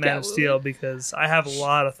talk watched about Man of Catwoman. Steel because I have a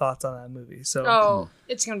lot of thoughts on that movie. So Oh,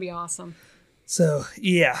 it's going to be awesome. so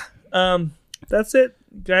yeah, that's it,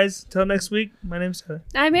 guys. Till next week. My name's Tyler.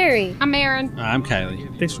 I'm Mary. I'm Aaron. I'm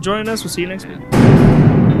Kylie. Thanks for joining us. We'll see you next week.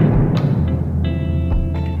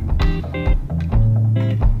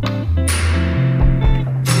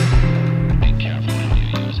 Be careful how you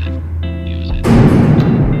use it. Use it.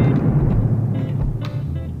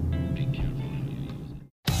 Be careful how you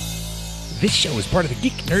use it. This show is part of the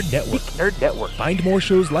Geek Nerd Network. Find more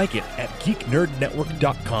shows like it at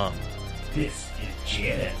geeknerdnetwork.com. This is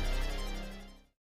Jedi.